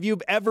curiosity, have you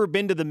ever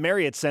been to the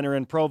Marriott Center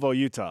in Provo,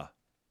 Utah?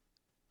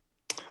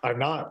 I've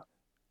not.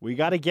 We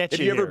got to get you.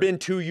 Have you ever here. been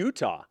to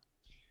Utah?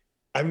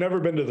 I've never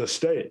been to the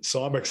state,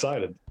 so I'm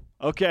excited.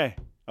 Okay.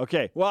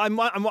 Well,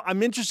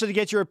 I'm interested to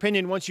get your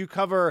opinion once you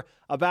cover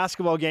a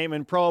basketball game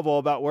in Provo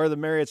about where the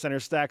Marriott Center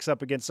stacks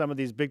up against some of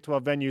these Big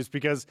 12 venues,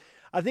 because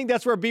I think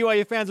that's where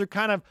BYU fans are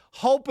kind of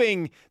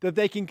hoping that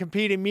they can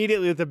compete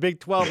immediately with the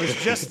Big 12.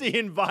 It's just the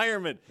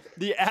environment,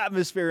 the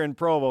atmosphere in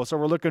Provo. So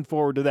we're looking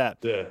forward to that.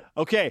 Yeah.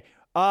 Okay.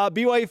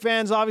 BYU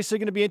fans obviously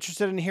going to be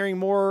interested in hearing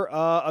more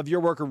of your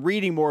work or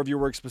reading more of your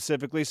work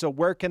specifically. So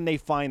where can they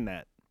find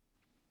that?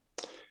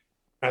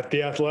 At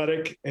The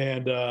Athletic,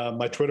 and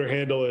my Twitter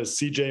handle is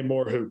CJ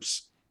Moore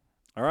Hoops.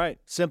 All right,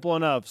 simple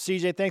enough.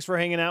 CJ, thanks for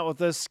hanging out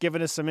with us,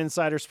 giving us some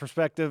insider's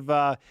perspective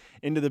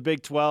into the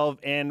Big 12,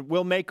 and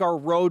we'll make our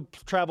road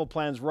travel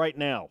plans right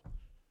now.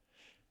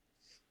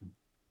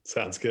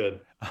 Sounds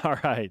good. All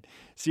right,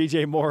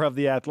 CJ Moore of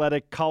The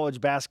Athletic,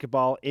 college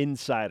basketball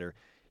insider.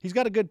 He's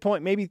got a good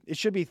point. Maybe it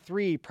should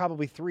be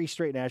probably three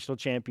straight national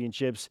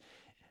championships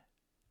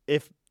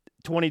if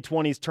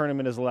 2020's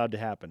tournament is allowed to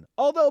happen.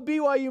 Although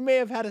BYU may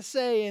have had a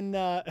say in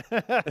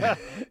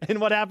in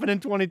what happened in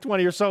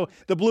 2020, or so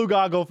the blue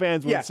goggle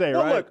fans would say,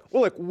 right?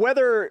 Look,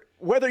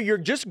 whether you're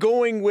just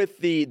going with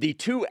the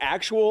 2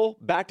 actual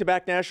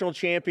back-to-back national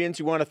champions,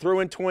 you want to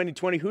throw in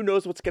 2020, who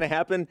knows what's going to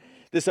happen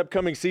this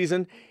upcoming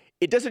season,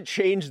 it doesn't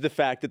change the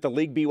fact that the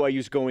league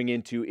BYU's going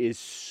into is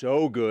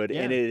so good,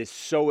 and it is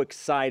so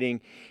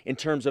exciting in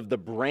terms of the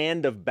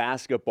brand of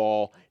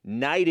basketball,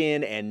 night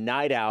in and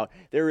night out.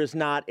 There is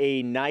not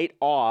a night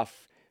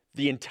off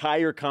the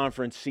entire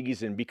conference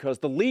season because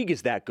the league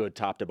is that good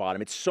top to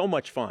bottom. It's so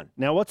much fun.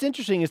 Now, what's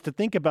interesting is to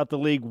think about the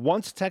league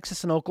once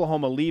Texas and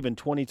Oklahoma leave in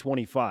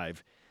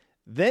 2025,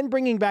 then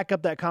bringing back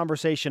up that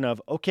conversation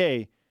of,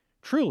 okay,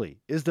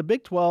 truly, is the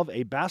Big 12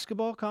 a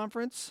basketball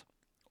conference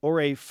or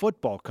a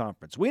football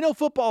conference? We know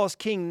football is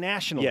king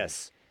nationally.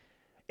 Yes.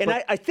 And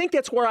I think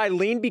that's where I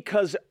lean,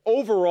 because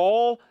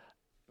overall,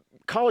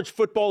 college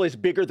football is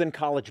bigger than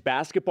college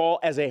basketball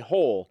as a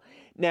whole.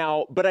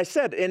 Now, but I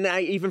said, and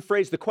I even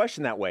phrased the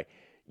question that way,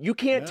 you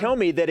can't tell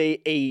me that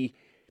a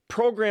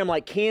program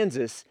like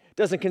Kansas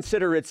doesn't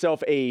consider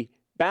itself a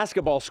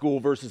basketball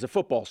school versus a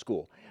football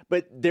school.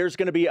 But there's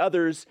going to be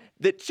others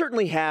that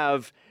certainly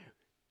have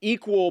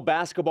equal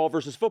basketball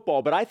versus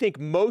football, but I think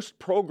most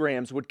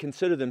programs would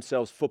consider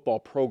themselves football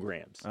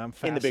programs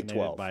in the Big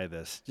 12. By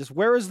this. Just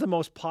where is the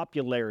most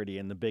popularity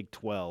in the Big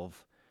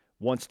 12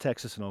 once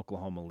Texas and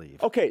Oklahoma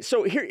leave? Okay,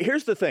 so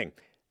here's the thing.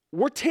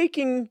 We're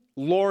taking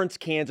Lawrence,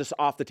 Kansas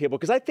off the table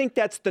because I think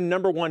that's the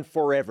number one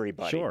for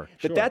everybody. Sure.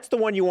 That's the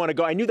one you want to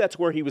go. I knew that's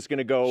where he was going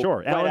to go. Sure,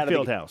 right Allen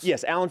Fieldhouse.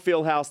 Yes, Allen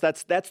Fieldhouse.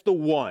 That's the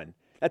one.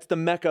 That's the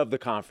mecca of the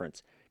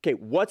conference. Okay,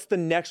 what's the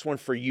next one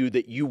for you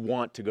that you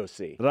want to go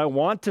see? That I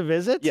want to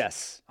visit?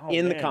 Yes, Oh,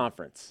 in man. the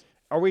conference.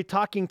 Are we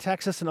talking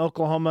Texas and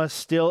Oklahoma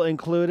still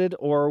included,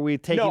 or are we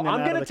taking them out of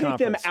the conference? No, I'm going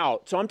to take them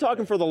out. So I'm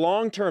talking for the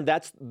long term.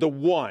 That's the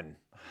one.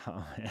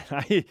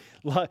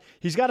 Oh,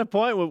 he's got a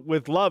point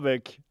with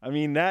Lubbock. I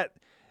mean,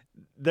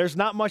 there's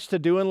not much to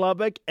do in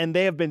Lubbock, and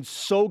they have been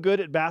so good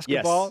at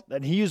basketball. Yes.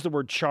 And he used the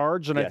word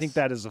charge, and I Yes. think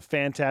that is a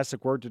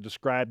fantastic word to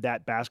describe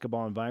that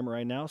basketball environment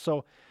right now.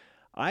 So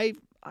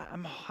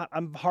I'm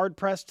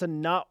hard-pressed to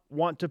not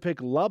want to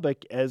pick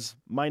Lubbock as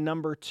my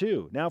number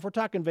 2. Now, if we're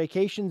talking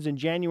vacations in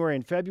January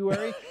and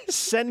February,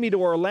 send me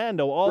to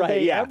Orlando all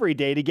day, every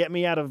day to get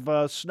me out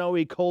of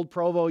snowy, cold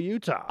Provo,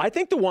 Utah. I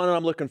think the one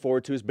I'm looking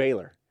forward to is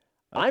Baylor.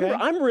 Okay.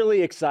 I'm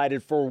really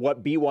excited for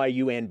what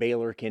BYU and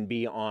Baylor can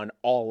be on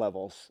all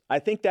levels. I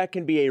think that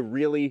can be a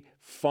really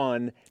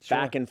fun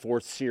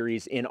back-and-forth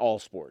series in all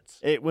sports.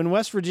 When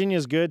West Virginia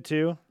is good,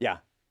 too. Yeah.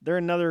 They're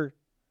another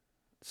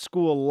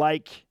school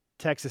like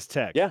Texas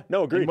Tech. Yeah,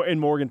 no, agreed. In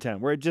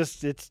Morgantown, where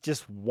it's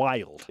just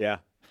wild. Yeah.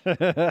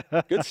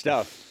 Good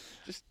stuff.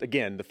 Just,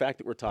 again, the fact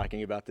that we're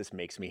talking about this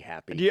makes me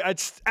happy. Yeah,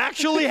 it's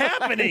actually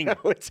happening. I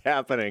know it's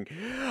happening.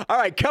 All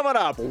right, coming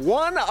up,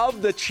 one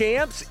of the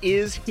champs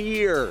is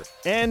here.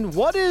 And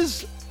what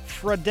is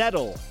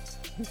Fredettle?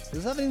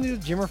 Does that have anything to do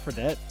with Jimmer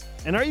Fredette?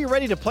 And are you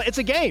ready to play? It's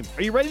a game.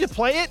 Are you ready to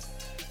play it?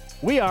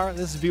 We are.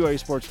 This is BYU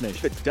Sports Nation.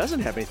 If it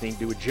doesn't have anything to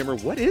do with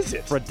Jimmer, what is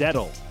it?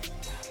 Fredettle.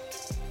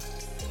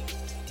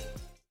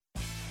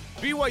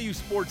 BYU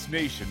Sports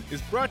Nation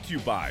is brought to you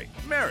by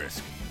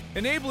Maersk,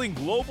 enabling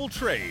global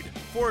trade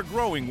for a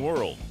growing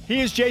world. He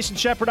is Jason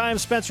Shepard. I am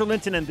Spencer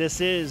Linton, and this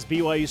is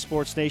BYU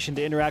Sports Nation.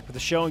 To interact with the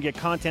show and get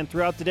content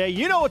throughout the day,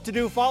 you know what to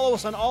do. Follow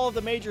us on all of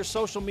the major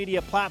social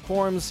media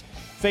platforms: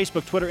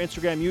 Facebook, Twitter,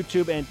 Instagram,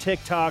 YouTube, and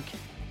TikTok.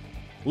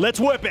 Let's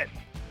whip it.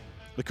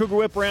 The Cougar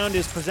Whip Round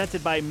is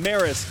presented by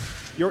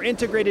Maersk, your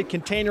integrated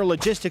container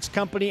logistics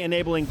company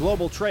enabling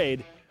global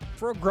trade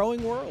for a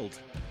growing world.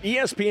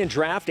 ESPN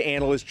draft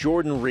analyst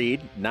Jordan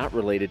Reed, not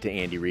related to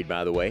Andy Reid,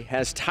 by the way,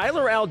 has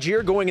Tyler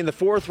Algier going in the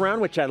 4th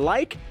round, which I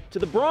like, to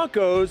the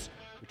Broncos,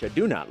 which I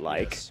do not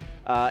like,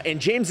 and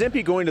James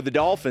Empey going to the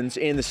Dolphins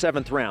in the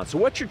 7th round. So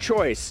what's your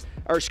choice?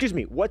 Or excuse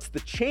me, what's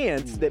the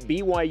chance that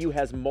BYU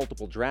has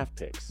multiple draft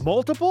picks?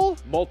 Multiple?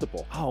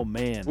 Multiple. Oh,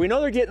 man. We know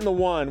they're getting the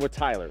one with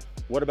Tyler.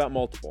 What about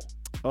multiple?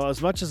 Well,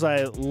 as much as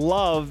I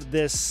love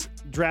this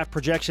draft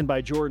projection by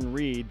Jordan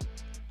Reed,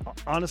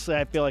 honestly,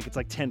 I feel like it's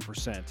like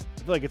 10%.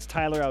 I feel like it's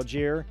Tyler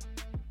Algier,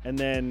 and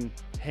then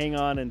hang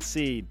on and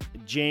see.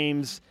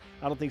 James,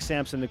 I don't think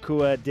Samson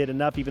Nakua did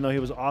enough, even though he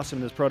was awesome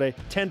in his pro day.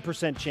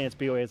 10% chance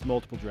BYU has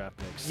multiple draft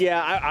picks.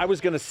 Yeah, I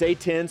was going to say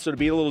 10, so to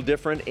be a little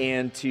different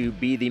and to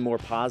be the more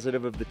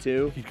positive of the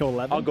two. You'd go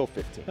 11? I'll go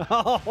 15.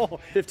 Oh,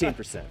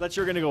 15%. Thought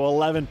you were going to go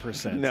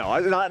 11%. No,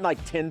 not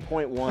like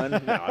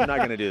 10.1. No, I'm not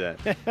going to do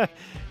that.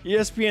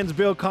 ESPN's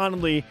Bill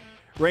Connolly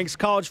ranks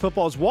college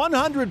football's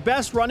 100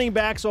 best running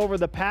backs over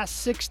the past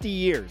 60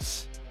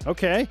 years.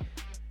 Okay.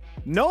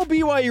 No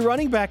BYU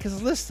running back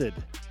is listed.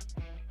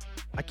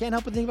 I can't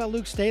help but think about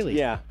Luke Staley.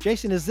 Yeah.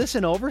 Jason, is this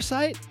an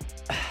oversight?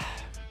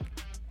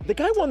 The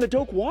guy won the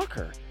Doak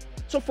Walker.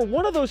 So for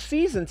one of those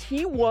seasons,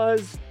 he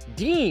was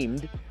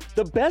deemed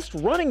the best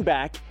running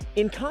back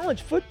in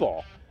college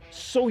football.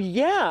 So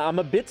yeah, I'm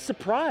a bit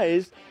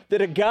surprised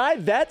that a guy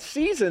that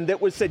season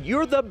that was said,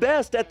 you're the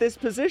best at this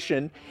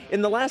position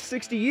in the last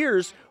 60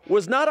 years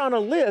was not on a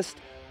list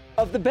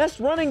of the best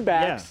running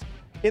backs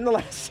in the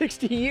last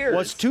 60 years.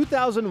 Was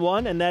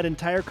 2001 and that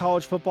entire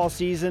college football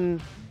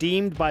season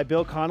deemed by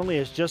Bill Connolly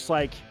as just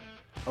like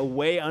a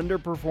way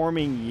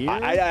underperforming year?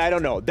 I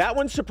don't know. That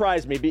one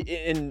surprised me.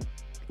 And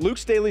Luke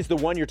Staley's the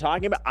one you're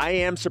talking about.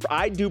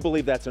 I do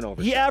believe that's an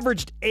oversight. He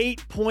averaged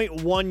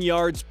 8.1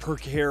 yards per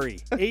carry.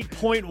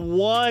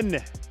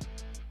 8.1.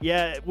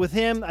 Yeah, with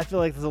him, I feel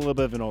like there's a little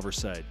bit of an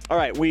oversight. All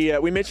right, we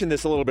mentioned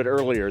this a little bit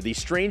earlier. The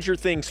Stranger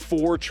Things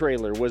 4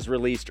 trailer was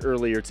released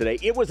earlier today.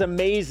 It was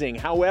amazing.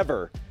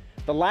 However,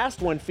 the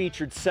last one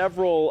featured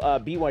several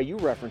BYU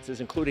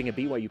references, including a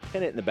BYU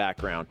pennant in the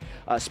background.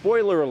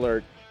 Spoiler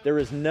alert, there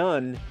is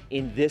none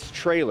in this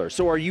trailer.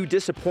 So are you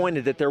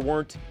disappointed that there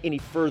weren't any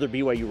further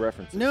BYU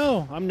references?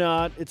 No, I'm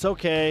not. It's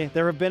okay.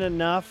 There have been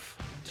enough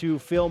to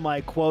fill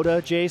my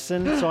quota,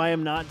 Jason, so I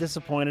am not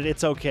disappointed.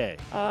 It's okay.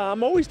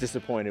 I'm always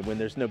disappointed when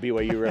there's no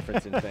BYU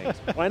reference in things.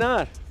 Why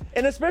not?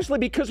 And especially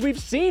because we've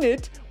seen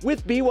it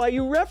with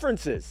BYU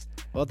references.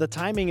 Well, the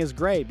timing is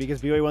great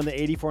because BYU won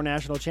the 84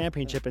 National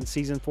Championship and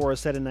Season 4 is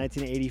set in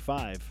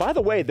 1985. By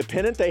the way, the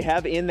pennant they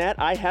have in that,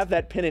 I have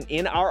that pennant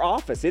in our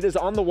office. It is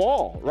on the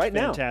wall right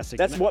now. Fantastic.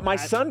 That's what my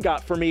son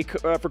got for me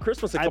for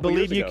Christmas a couple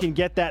years ago. I believe you can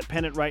get that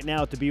pennant right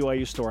now at the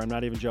BYU store. I'm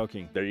not even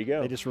joking. There you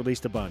go. They just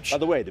released a bunch. By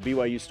the way, the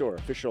BYU store,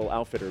 official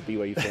outfitter of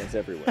BYU fans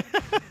everywhere.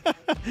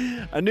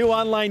 A new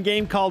online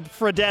game called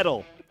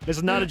Fredettle. This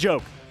is not a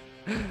joke.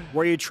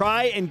 Where you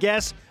try and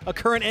guess a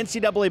current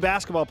NCAA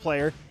basketball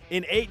player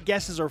in 8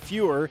 guesses or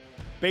fewer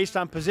based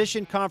on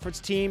position, conference,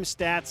 team,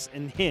 stats,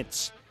 and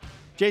hints.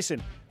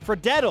 Jason,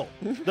 Freddle,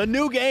 the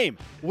new game.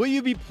 Will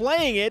you be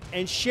playing it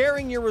and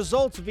sharing your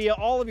results via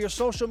all of your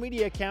social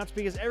media accounts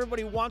because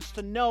everybody wants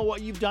to know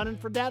what you've done in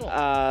Freddle?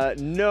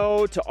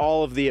 No to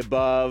all of the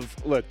above.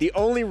 Look, the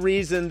only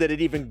reason that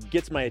it even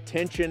gets my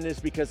attention is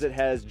because it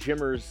has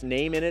Jimmer's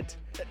name in it.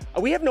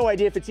 We have no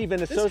idea if it's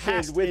even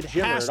associated with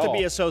Jimmer at all. It has to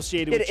be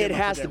associated with Jimmer. It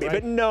has to be, right?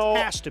 but no. It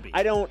has to be.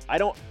 I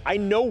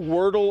know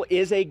Wordle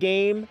is a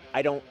game.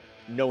 I don't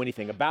know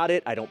anything about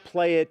it. I don't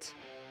play it.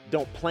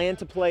 Don't plan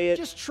to play it.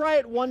 Just try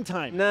it one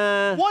time.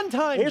 Nah. One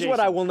time, Here's what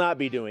Jason. I will not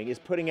be doing is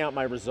putting out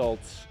my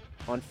results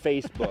on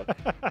Facebook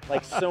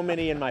like so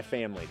many in my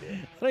family did.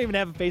 I don't even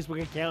have a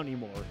Facebook account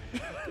anymore.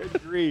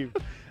 Good grief.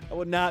 I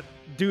would not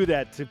do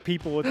that to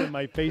people within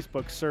my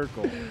Facebook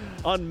circle.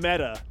 On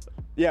Meta.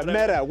 Yeah,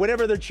 Meta.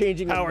 Whenever they're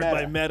changing it, Powered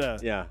by Meta.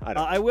 Yeah, I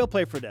don't I will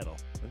play Freddle.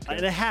 Okay.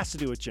 And it has to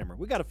do with Jimmer.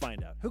 We got to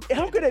find out.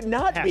 How could it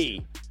not Has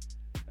be?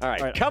 All right,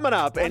 All right. coming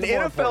up, On an to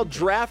more NFL important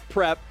draft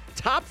prep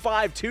top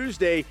 5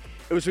 Tuesday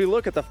as we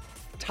look at the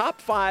top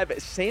 5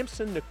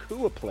 Samson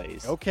Nacua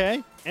plays.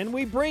 Okay. And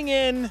we bring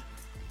in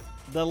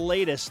the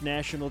latest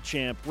national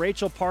champ,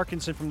 Rachel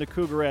Parkinson from the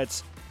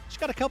Cougarettes. She's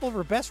got a couple of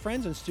her best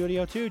friends in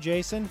studio too,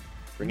 Jason.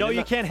 No,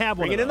 you can't have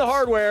one. Bringing of in the those.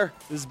 hardware.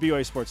 This is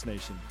BYU Sports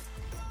Nation.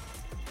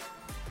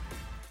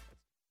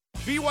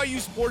 BYU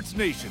Sports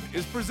Nation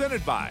is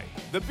presented by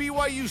The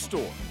BYU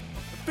Store,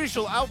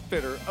 official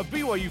outfitter of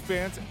BYU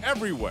fans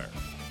everywhere.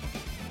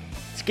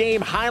 It's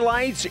game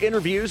highlights,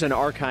 interviews, and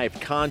archived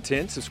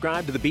content.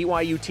 Subscribe to the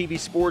BYU TV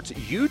Sports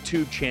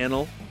YouTube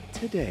channel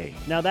today.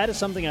 Now, that is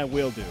something I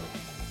will do.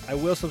 I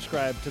will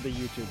subscribe to the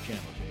YouTube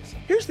channel, Jason.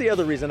 Here's the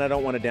other reason I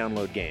don't want to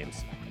download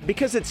games.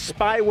 Because it's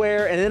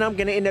spyware, and then I'm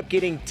going to end up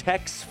getting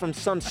texts from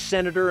some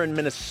senator in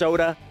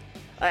Minnesota.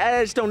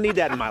 I just don't need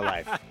that in my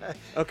life.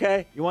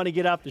 Okay? You want to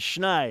get off the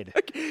schneid,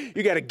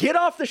 You got to get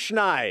off the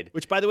schneid.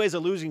 which, by the way, is a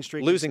losing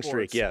streak. in Losing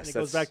sports. streak, yes, And it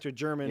goes that's- back to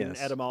German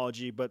yes.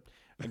 etymology, but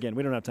again,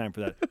 we don't have time for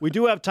that. We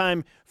do have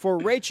time for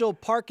Rachel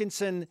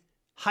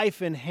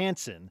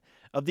Parkinson-Hansen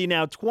of the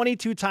now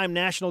 22-time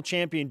national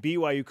champion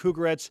BYU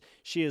Cougarettes.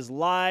 She is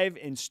live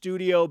in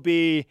Studio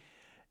B.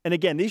 And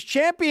again, these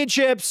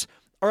championships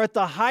are at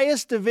the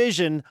highest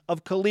division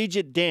of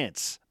collegiate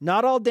dance.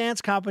 Not all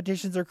dance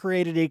competitions are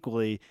created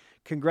equally.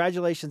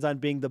 Congratulations on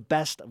being the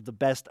best of the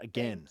best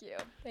again.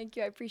 Thank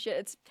you. I appreciate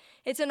it.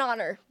 It's an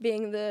honor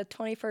being the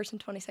 21st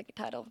and 22nd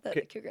title that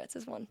the Cougarettes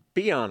has won.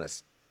 Be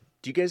honest.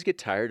 Do you guys get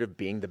tired of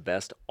being the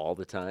bst all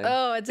the time?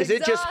 Oh, it's Is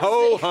it just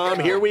exhausting. ho-hum,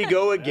 here we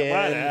go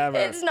again? Whatever.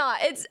 It's not.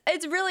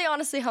 It's really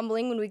honestly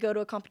humbling when we go to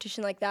a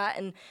competition like that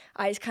and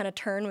eyes kind of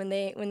turn when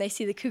they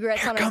see the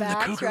Cougarettes on our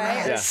backs,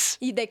 right?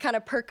 They kind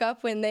of perk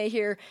up when they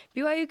hear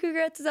BYU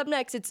Cougarettes is up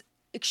next. It's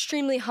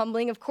extremely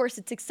humbling. Of course,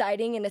 it's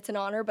exciting and it's an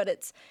honor, but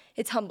it's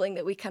humbling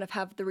that we kind of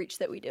have the reach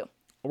that we do.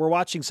 We're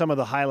watching some of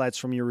the highlights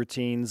from your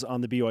routines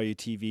on the BYU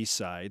TV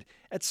side.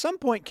 At some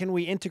point, can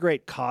we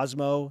integrate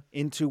Cosmo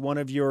into one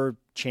of your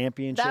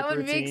championship That would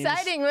routines? be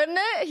exciting, wouldn't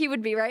it? He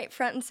would be right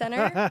front and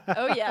center.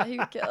 Oh, yeah, he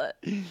would kill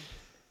it.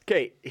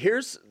 Okay,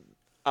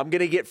 I'm going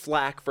to get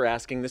flack for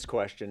asking this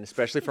question,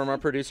 especially from our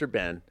producer,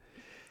 Ben.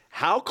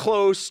 How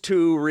close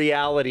to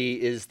reality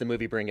is the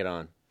movie Bring It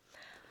On?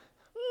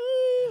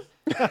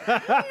 Not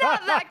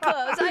that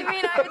close. I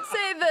mean, I would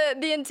say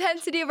the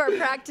intensity of our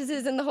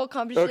practices and the whole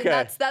competition,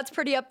 Okay. that's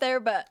pretty up there,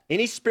 but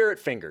Any spirit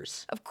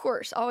fingers? of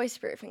course, always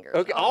spirit fingers.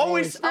 Okay,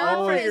 always spirit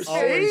Always fingers.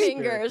 spirit See?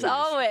 fingers.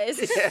 Always.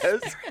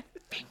 Yes.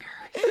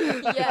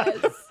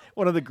 Yes.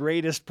 One of the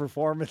greatest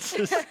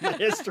performances in the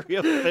history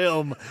of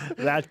film,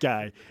 that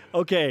guy.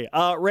 Okay,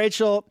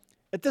 Rachel,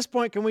 at this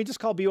point, can we just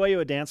call BYU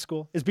a dance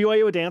school? Is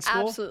BYU a dance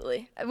school?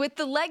 Absolutely. With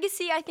the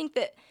legacy, I think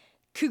that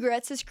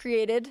Cougarettes has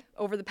created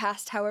over the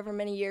past however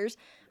many years,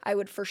 I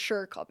would for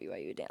sure call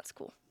BYU a dance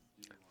school.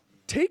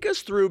 Take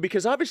us through,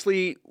 because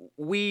obviously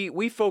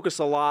we focus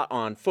a lot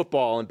on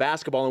football and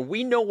basketball, and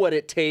we know what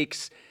it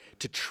takes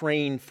to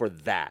train for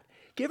that.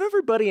 Give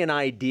everybody an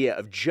idea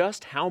of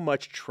just how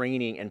much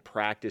training and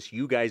practice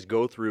you guys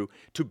go through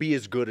to be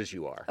as good as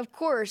you are. Of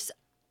course,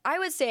 I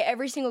would say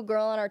every single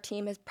girl on our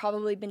team has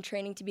probably been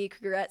training to be a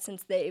Cougarette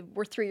since they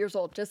were 3 years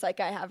old, just like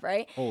I have,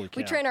 right? Holy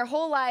We cow. train our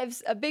whole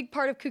lives. A big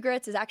part of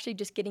Cougarettes is actually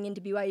just getting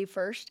into BYU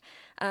first.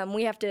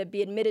 We have to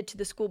be admitted to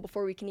the school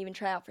before we can even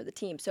try out for the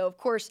team. So, of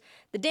course,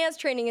 the dance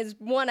training is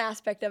one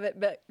aspect of it,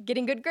 but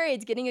getting good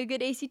grades, getting a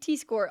good ACT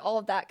score, all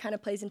of that kind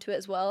of plays into it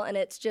as well. And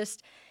it's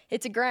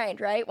a grind,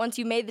 right? Once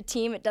you made the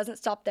team, it doesn't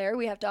stop there.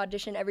 We have to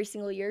audition every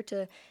single year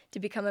to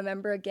become a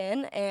member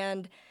again.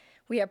 And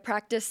we have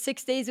practice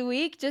 6 days a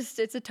week.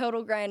 It's a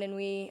total grind, and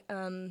we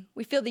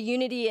feel the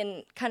unity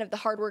and kind of the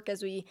hard work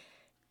as we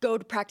go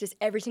to practice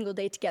every single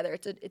day together.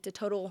 It's a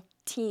total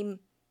team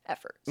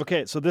effort.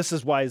 Okay, so this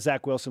is why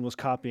Zach Wilson was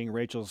copying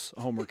Rachel's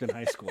homework in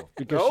high school,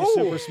 because she's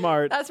super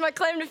smart. That's my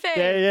claim to fame.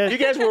 Yeah. You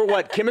guys were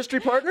what, chemistry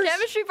partners?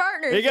 Chemistry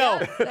partners. There you go.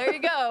 Yeah, there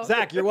you go.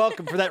 Zach, you're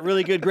welcome for that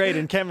really good grade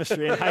in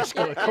chemistry in high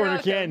school at Corner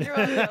Canyon. You're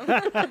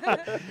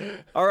welcome.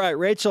 All right,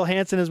 Rachel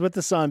Hansen is with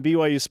us on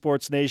BYU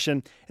Sports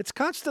Nation. It's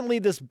constantly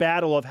this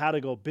battle of how to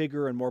go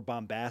bigger and more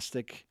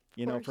bombastic,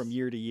 from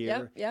year to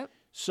year. Yep.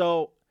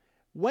 So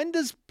When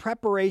does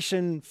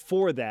preparation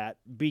for that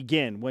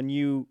begin? When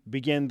you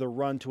begin the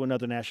run to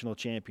another national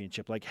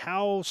championship, like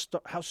how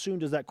soon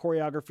does that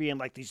choreography and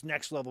like these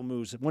next level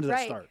moves? When does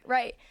that start?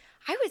 Right.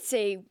 I would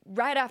say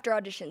right after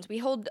auditions. We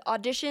hold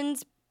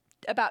auditions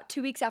about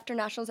 2 weeks after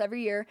nationals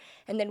every year,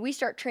 and then we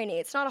start training.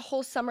 It's not a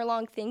whole summer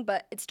long thing,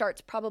 but it starts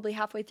probably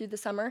halfway through the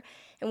summer,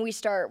 and we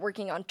start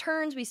working on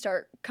turns. We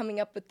start coming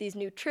up with these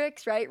new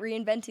tricks, right?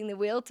 Reinventing the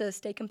wheel to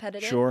stay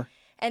competitive. Sure.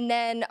 And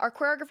then our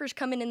choreographers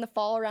come in the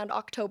fall around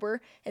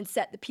October and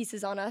set the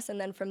pieces on us. And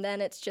then from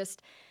then it's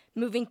just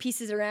moving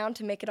pieces around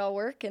to make it all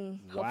work and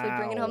hopefully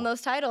bringing home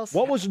those titles.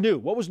 What was new?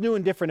 What was new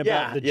and different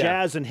about the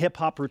jazz and hip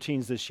hop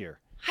routines this year?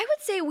 I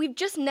would say we've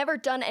just never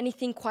done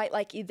anything quite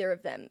like either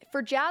of them.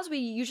 For jazz, we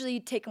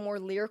usually take a more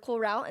lyrical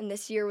route, and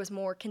this year was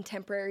more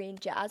contemporary in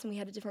jazz, and we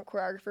had a different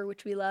choreographer,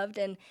 which we loved,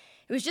 and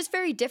it was just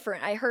very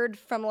different. I heard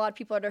from a lot of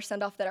people at our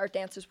send-off that our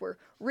dancers were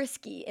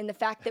risky in the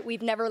fact that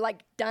we've never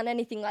done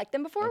anything like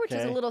them before, which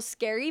is a little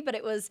scary, but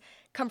it was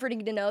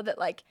comforting to know that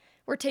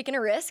we're taking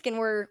a risk and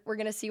we're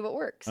going to see what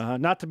works.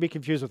 Not to be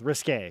confused with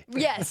risque.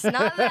 Yes,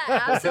 not that.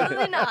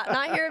 Absolutely not.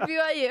 Not here at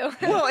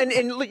BYU. Well,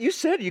 and you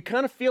said you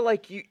kind of feel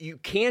like you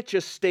can't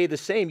just stay the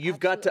same. You've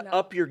got to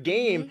up your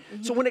game.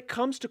 So when it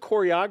comes to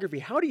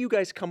choreography, how do you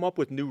guys come up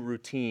with new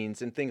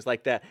routines and things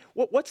like that?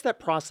 What's that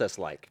process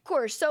like? Of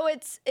course. So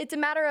it's a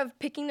matter of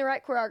picking the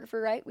right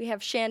choreographer, right? We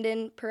have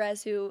Shandon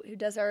Perez who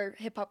does our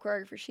hip-hop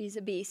choreography. She's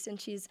a beast, and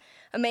she's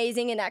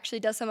amazing and actually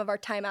does some of our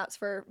timeouts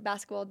for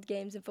basketball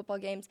games and football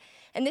games.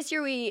 And this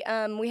year we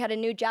had a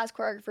new jazz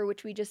choreographer,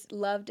 which we just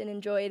loved and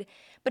enjoyed.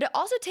 But it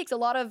also takes a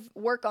lot of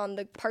work on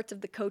the parts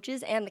of the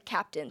coaches and the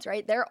captains,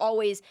 right? They're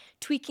always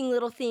tweaking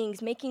little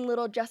things, making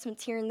little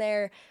adjustments here and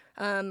there.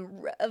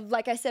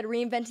 Like I said,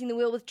 reinventing the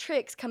wheel with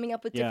tricks, coming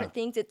up with different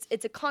things.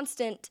 It's a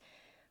constant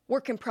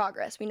work in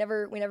progress. We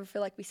never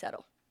feel like we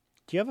settle.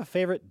 Do you have a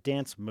favorite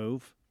dance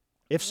move?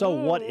 If so,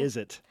 what is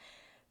it?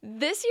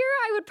 This year,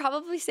 I would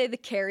probably say the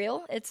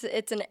carriel. It's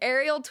an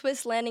aerial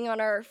twist landing on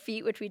our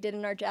feet, which we did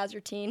in our jazz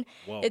routine.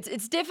 Whoa.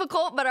 It's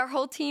difficult, but our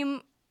whole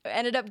team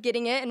ended up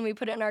getting it, and we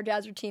put it in our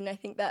jazz routine. I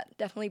think that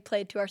definitely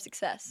played to our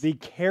success. The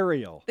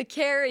carriel. The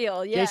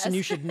carriel, yes. Jason,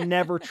 you should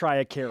never try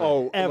a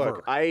carriol, ever.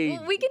 Look,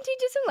 we can teach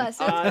you some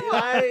lessons.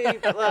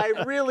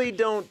 I really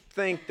don't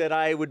think that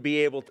I would be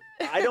able to.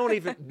 I don't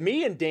even,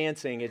 me and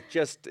dancing, it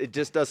just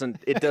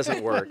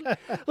doesn't work.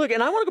 Look,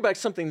 and I want to go back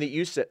to something that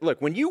you said.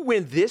 Look, when you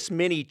win this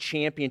many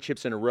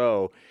championships in a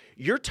row,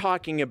 you're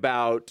talking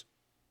about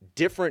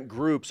different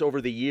groups over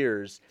the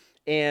years.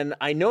 And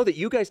I know that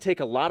you guys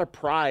take a lot of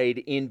pride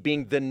in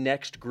being the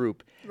next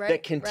group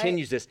that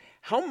continues this.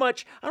 How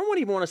much, I don't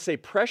even want to say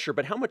pressure,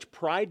 but how much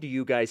pride do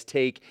you guys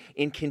take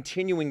in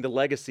continuing the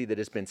legacy that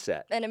has been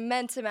set? An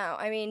immense amount.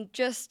 I mean,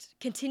 just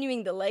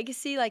continuing the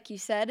legacy, like you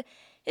said,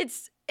 it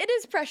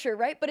is pressure,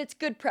 right? But it's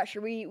good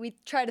pressure. We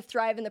try to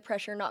thrive in the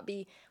pressure, not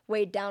be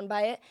weighed down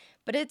by it.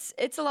 But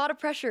it's a lot of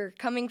pressure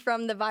coming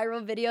from the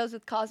viral videos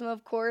with Cosmo,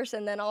 of course,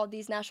 and then all of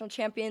these national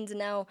champions and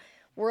now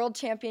world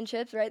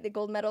championships, right? The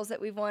gold medals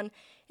that we've won.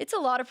 It's a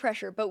lot of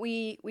pressure, but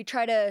we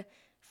try to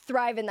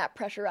thrive in that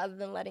pressure rather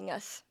than letting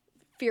us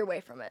veer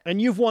away from it.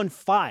 And you've won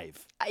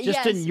 5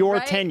 just in your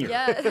tenure.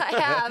 Yes, I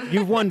have.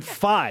 You've won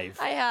 5.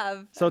 I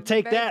have. So I'm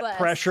take that, blessed.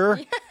 Pressure.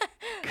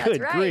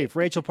 Good right. grief.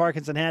 Rachel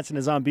Parkinson Hansen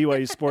is on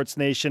BYU Sports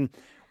Nation.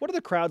 What are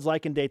the crowds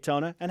like in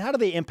Daytona, and how do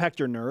they impact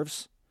your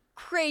nerves?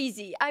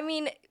 Crazy. I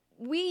mean,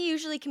 we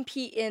usually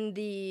compete in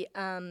the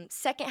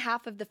second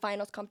half of the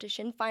finals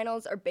competition.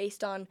 Finals are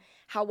based on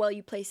how well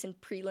you place in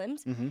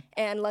prelims.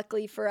 And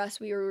luckily for us,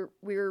 we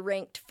were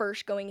ranked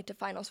first going into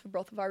finals for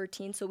both of our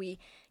routines, so we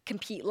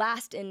compete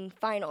last in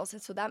finals.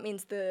 And so that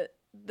means the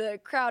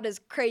crowd is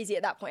crazy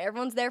at that point.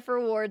 Everyone's there for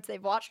awards.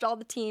 They've watched all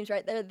the teams,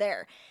 right? They're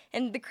there.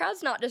 And the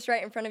crowd's not just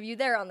right in front of you.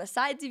 They're on the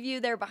sides of you.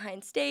 They're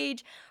behind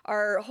stage.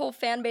 Our whole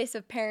fan base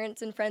of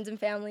parents and friends and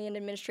family and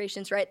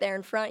administration's right there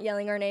in front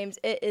yelling our names.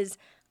 It is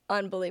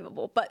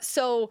unbelievable, but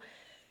so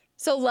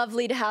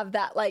lovely to have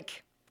that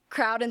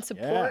crowd and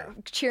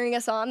support cheering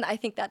us on. I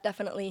think that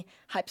definitely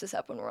hypes us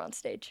up when we're on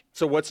stage.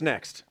 So what's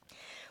next?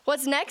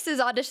 What's next is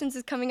auditions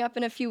is coming up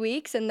in a few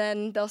weeks, and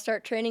then they'll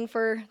start training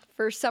for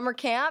summer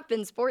camp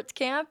and sports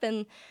camp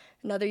and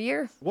another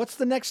year. What's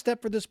the next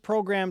step for this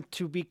program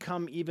to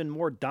become even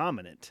more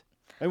dominant?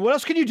 And what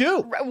else can you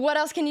do? What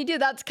else can you do?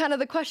 That's kind of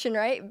the question,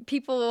 right?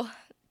 People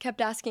kept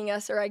asking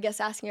us, or I guess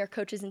asking our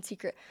coaches in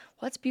secret,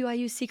 what's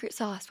BYU's secret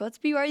sauce? What's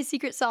BYU's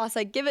secret sauce?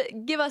 Give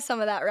us some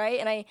of that,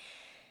 right? And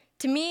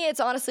to me, it's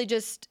honestly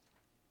just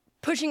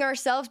pushing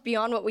ourselves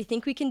beyond what we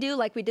think we can do,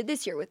 like we did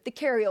this year with the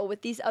carriel,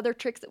 with these other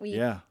tricks that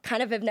we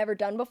kind of have never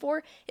done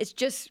before. It's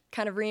just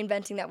kind of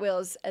reinventing that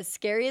wheel. As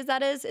scary as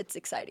that is, it's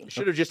exciting.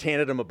 Should have just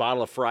handed him a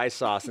bottle of fry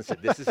sauce and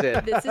said, this is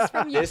it. This is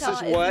from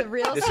Utah.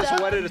 This is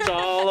what it's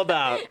all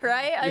about.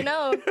 Right? I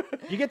know.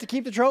 You get to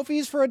keep the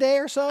trophies for a day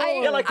or so?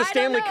 Like the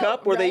Stanley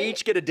Cup where they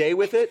each get a day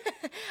with it?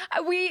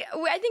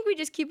 I think we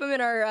just keep them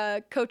in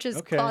our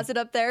coach's closet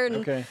up there.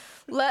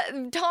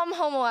 And Tom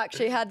Homo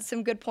actually had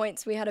some good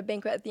points. We had a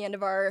banquet at the end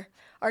of our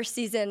our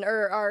season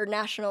or our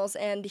nationals,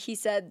 and he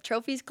said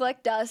trophies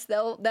collect dust.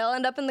 They'll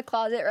end up in the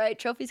closet, right?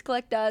 Trophies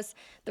collect dust.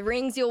 The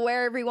rings you'll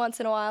wear every once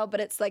in a while, but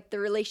it's like the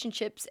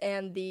relationships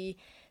and the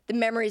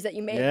memories that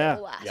you made that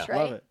will last, right?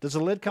 Love it. Does the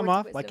lid come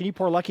off? Like, can you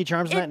pour Lucky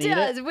Charms in that and eat it? It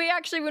does. We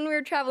actually, when we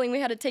were traveling, we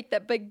had to take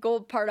that big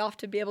gold part off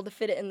to be able to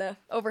fit it in the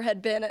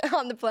overhead bin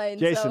on the plane.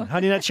 Jason,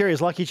 Honey Nut Cherries,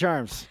 Lucky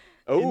Charms.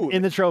 Oh,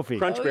 in the trophy.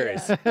 Crunch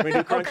berries. Can we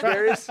do crunch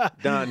berries?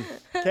 Done.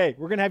 Okay,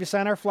 we're going to have you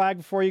sign our flag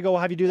before you go.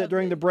 We'll have you do that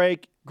during the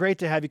break. Great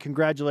to have you.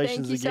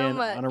 Congratulations again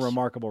on a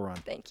remarkable run.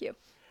 Thank you.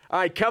 All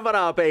right, coming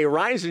up, a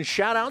rising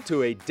shout-out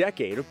to a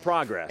decade of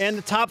progress. And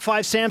the top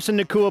 5 Samson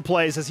Nacua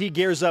plays as he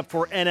gears up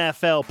for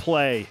NFL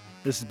play.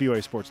 This is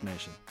BYU Sports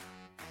Nation.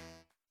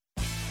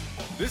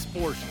 This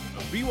portion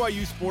of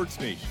BYU Sports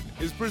Nation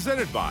is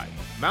presented by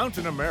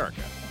Mountain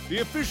America, the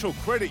official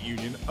credit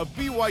union of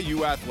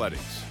BYU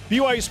Athletics.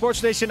 BYU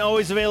Sports Nation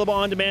always available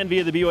on demand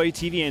via the BYU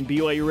TV and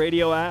BYU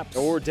radio apps.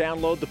 Or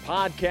download the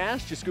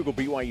podcast. Just Google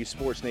BYU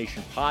Sports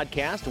Nation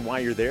podcast. And while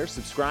you're there,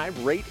 subscribe,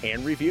 rate,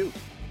 and review.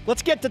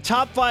 Let's get to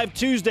Top 5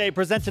 Tuesday,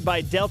 presented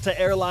by Delta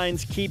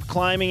Airlines. Keep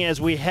climbing as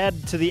we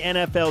head to the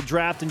NFL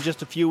draft in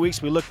just a few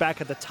weeks. We look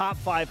back at the top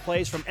 5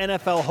 plays from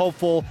NFL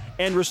hopeful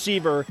and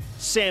receiver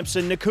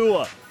Samson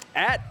Nacua.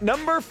 At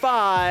number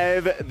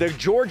 5, the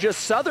Georgia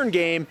Southern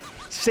game,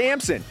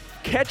 Samson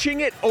catching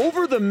it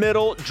over the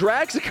middle,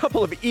 drags a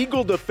couple of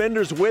Eagle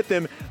defenders with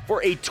him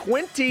for a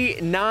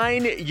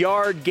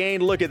 29-yard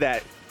gain. Look at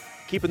that.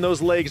 Keeping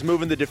those legs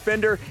moving. The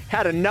defender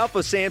had enough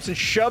of Samson,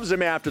 shoves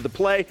him after the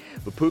play,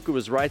 but Puka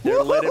was right there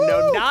to let him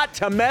know not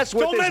to mess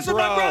with his bro. Don't mess with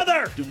my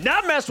brother! Do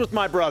not mess with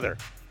my brother.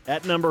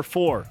 At number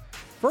 4,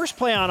 first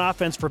play on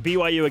offense for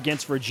BYU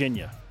against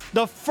Virginia.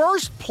 The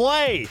first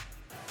play,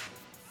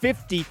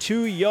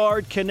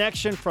 52-yard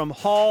connection from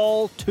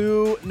Hall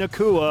to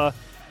Nacua.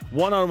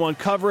 One-on-one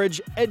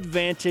coverage,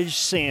 advantage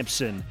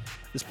Samson.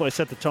 This play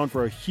set the tone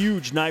for a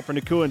huge night for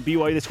Nacua and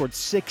BYU. They scored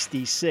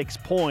 66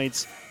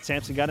 points.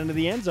 Samson got into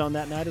the end zone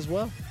that night as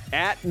well.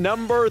 At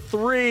number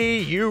 3,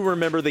 you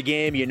remember the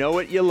game. You know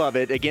it, you love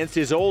it. Against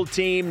his old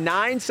team,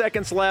 9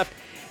 seconds left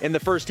in the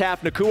first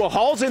half. Nacua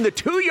hauls in the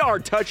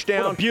 2-yard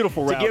touchdown. What a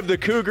beautiful route. To give the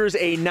Cougars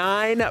a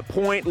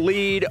 9-point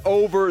lead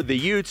over the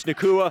Utes.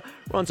 Nacua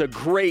runs a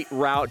great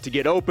route to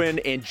get open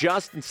and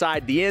just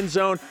inside the end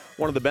zone.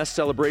 One of the best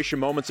celebration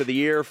moments of the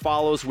year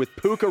follows with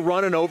Puka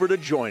running over to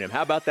join him.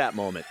 How about that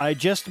moment? I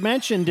just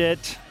mentioned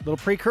it. Little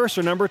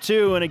precursor, number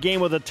 2, in a game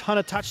with a ton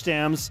of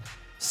touchdowns.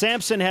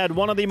 Samson had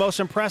one of the most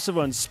impressive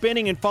ones,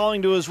 spinning and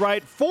falling to his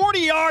right.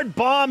 40-yard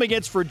bomb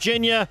against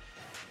Virginia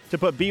to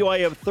put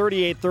BYU up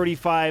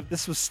 38-35.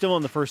 This was still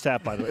in the first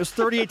half, by the way. It was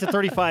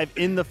 38-35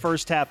 in the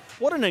first half.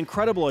 What an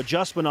incredible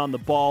adjustment on the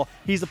ball.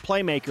 He's a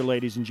playmaker,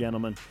 ladies and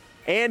gentlemen.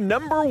 And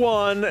number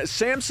 1,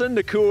 Samson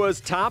Nacua's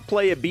top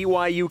play at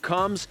BYU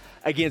comes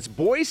against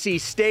Boise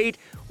State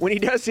when he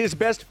does his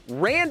best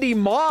Randy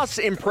Moss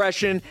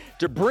impression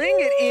to bring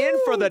it in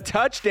for the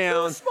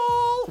touchdown.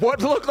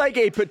 What looked like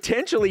a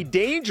potentially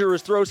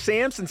dangerous throw,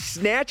 Samson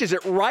snatches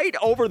it right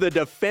over the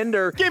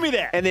defender. Give me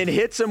that. And then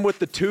hits him with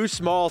the too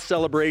small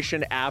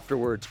celebration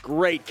afterwards.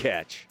 Great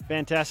catch.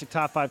 Fantastic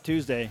Top 5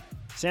 Tuesday.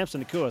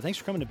 Samson Nacua, thanks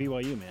for coming to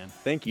BYU, man.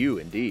 Thank you,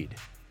 indeed.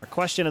 Our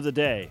question of the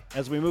day,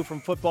 as we move from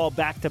football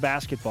back to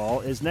basketball,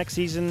 is next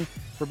season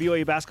for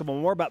BYU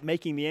basketball more about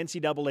making the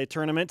NCAA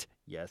tournament?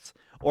 Yes.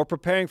 Or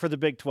preparing for the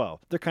Big 12?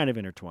 They're kind of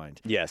intertwined.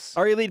 Yes.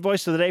 Our Elite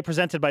Voice of the Day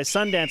presented by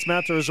Sundance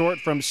Mountain Resort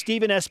from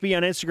Stephen SB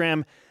on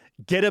Instagram.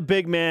 Get a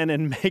big man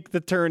and make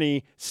the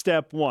tourney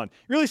step 1.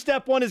 Really,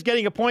 step 1 is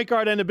getting a point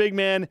guard and a big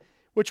man,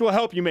 which will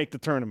help you make the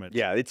tournament.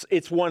 Yeah,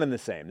 it's one and the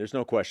same. There's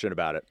no question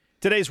about it.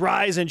 Today's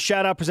Rise and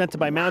Shout Out presented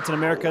by Mountain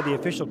America, the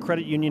official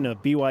credit union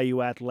of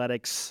BYU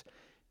Athletics.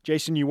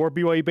 Jason, you wore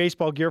BYU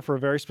baseball gear for a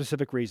very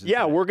specific reason.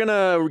 Yeah, we're going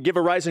to give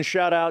a rise and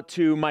shout out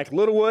to Mike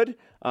Littlewood,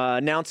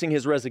 announcing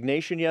his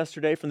resignation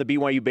yesterday from the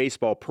BYU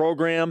baseball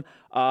program.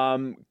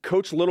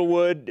 Coach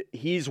Littlewood,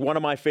 he's one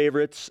of my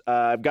favorites.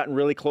 I've gotten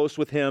really close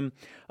with him.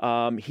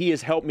 He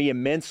has helped me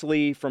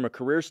immensely from a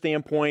career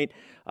standpoint,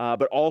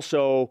 but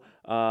also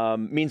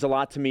means a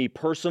lot to me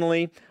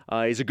personally.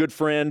 He's a good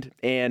friend,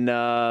 and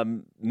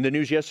the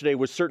news yesterday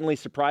was certainly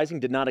surprising.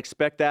 Did not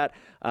expect that,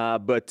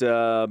 but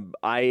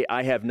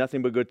I have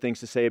nothing but good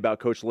things to say about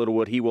Coach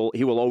Littlewood. He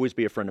will always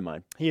be a friend of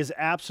mine. He has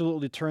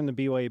absolutely turned the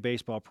BYU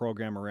baseball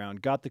program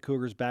around, got the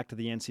Cougars back to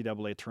the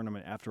NCAA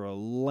tournament after a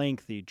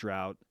lengthy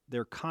drought.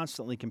 They're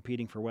constantly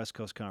competing for West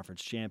Coast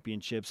Conference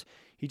championships.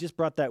 He just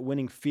brought that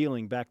winning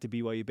feeling back to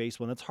BYU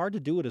baseball, and it's hard to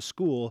do at a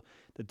school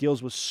that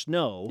deals with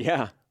snow.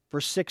 Yeah. For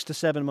 6 to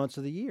 7 months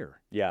of the year.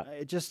 Yeah.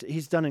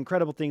 He's done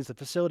incredible things. The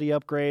facility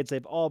upgrades,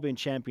 they've all been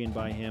championed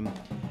by him.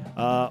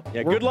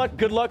 Good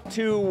luck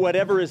to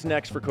whatever is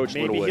next for Coach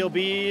Littlewood. Maybe he'll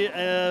be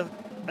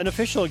an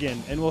official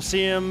again, and we'll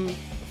see him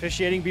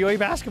officiating BYU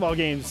basketball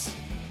games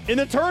in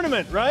the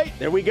tournament, right?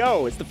 There we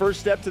go. It's the first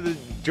step to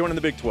joining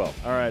the Big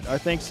 12. All right. Our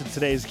thanks to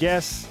today's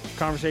guests.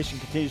 Conversation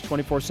continues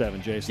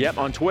 24/7, Jason. Yep,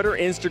 on Twitter,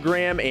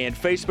 Instagram, and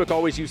Facebook.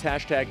 Always use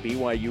hashtag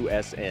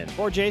BYUSN.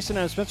 For Jason,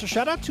 I'm Spencer.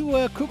 Shout out to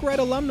Cougarite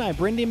alumni,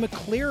 Brindy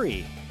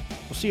McCleary.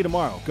 We'll see you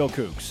tomorrow. Go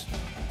Cougs.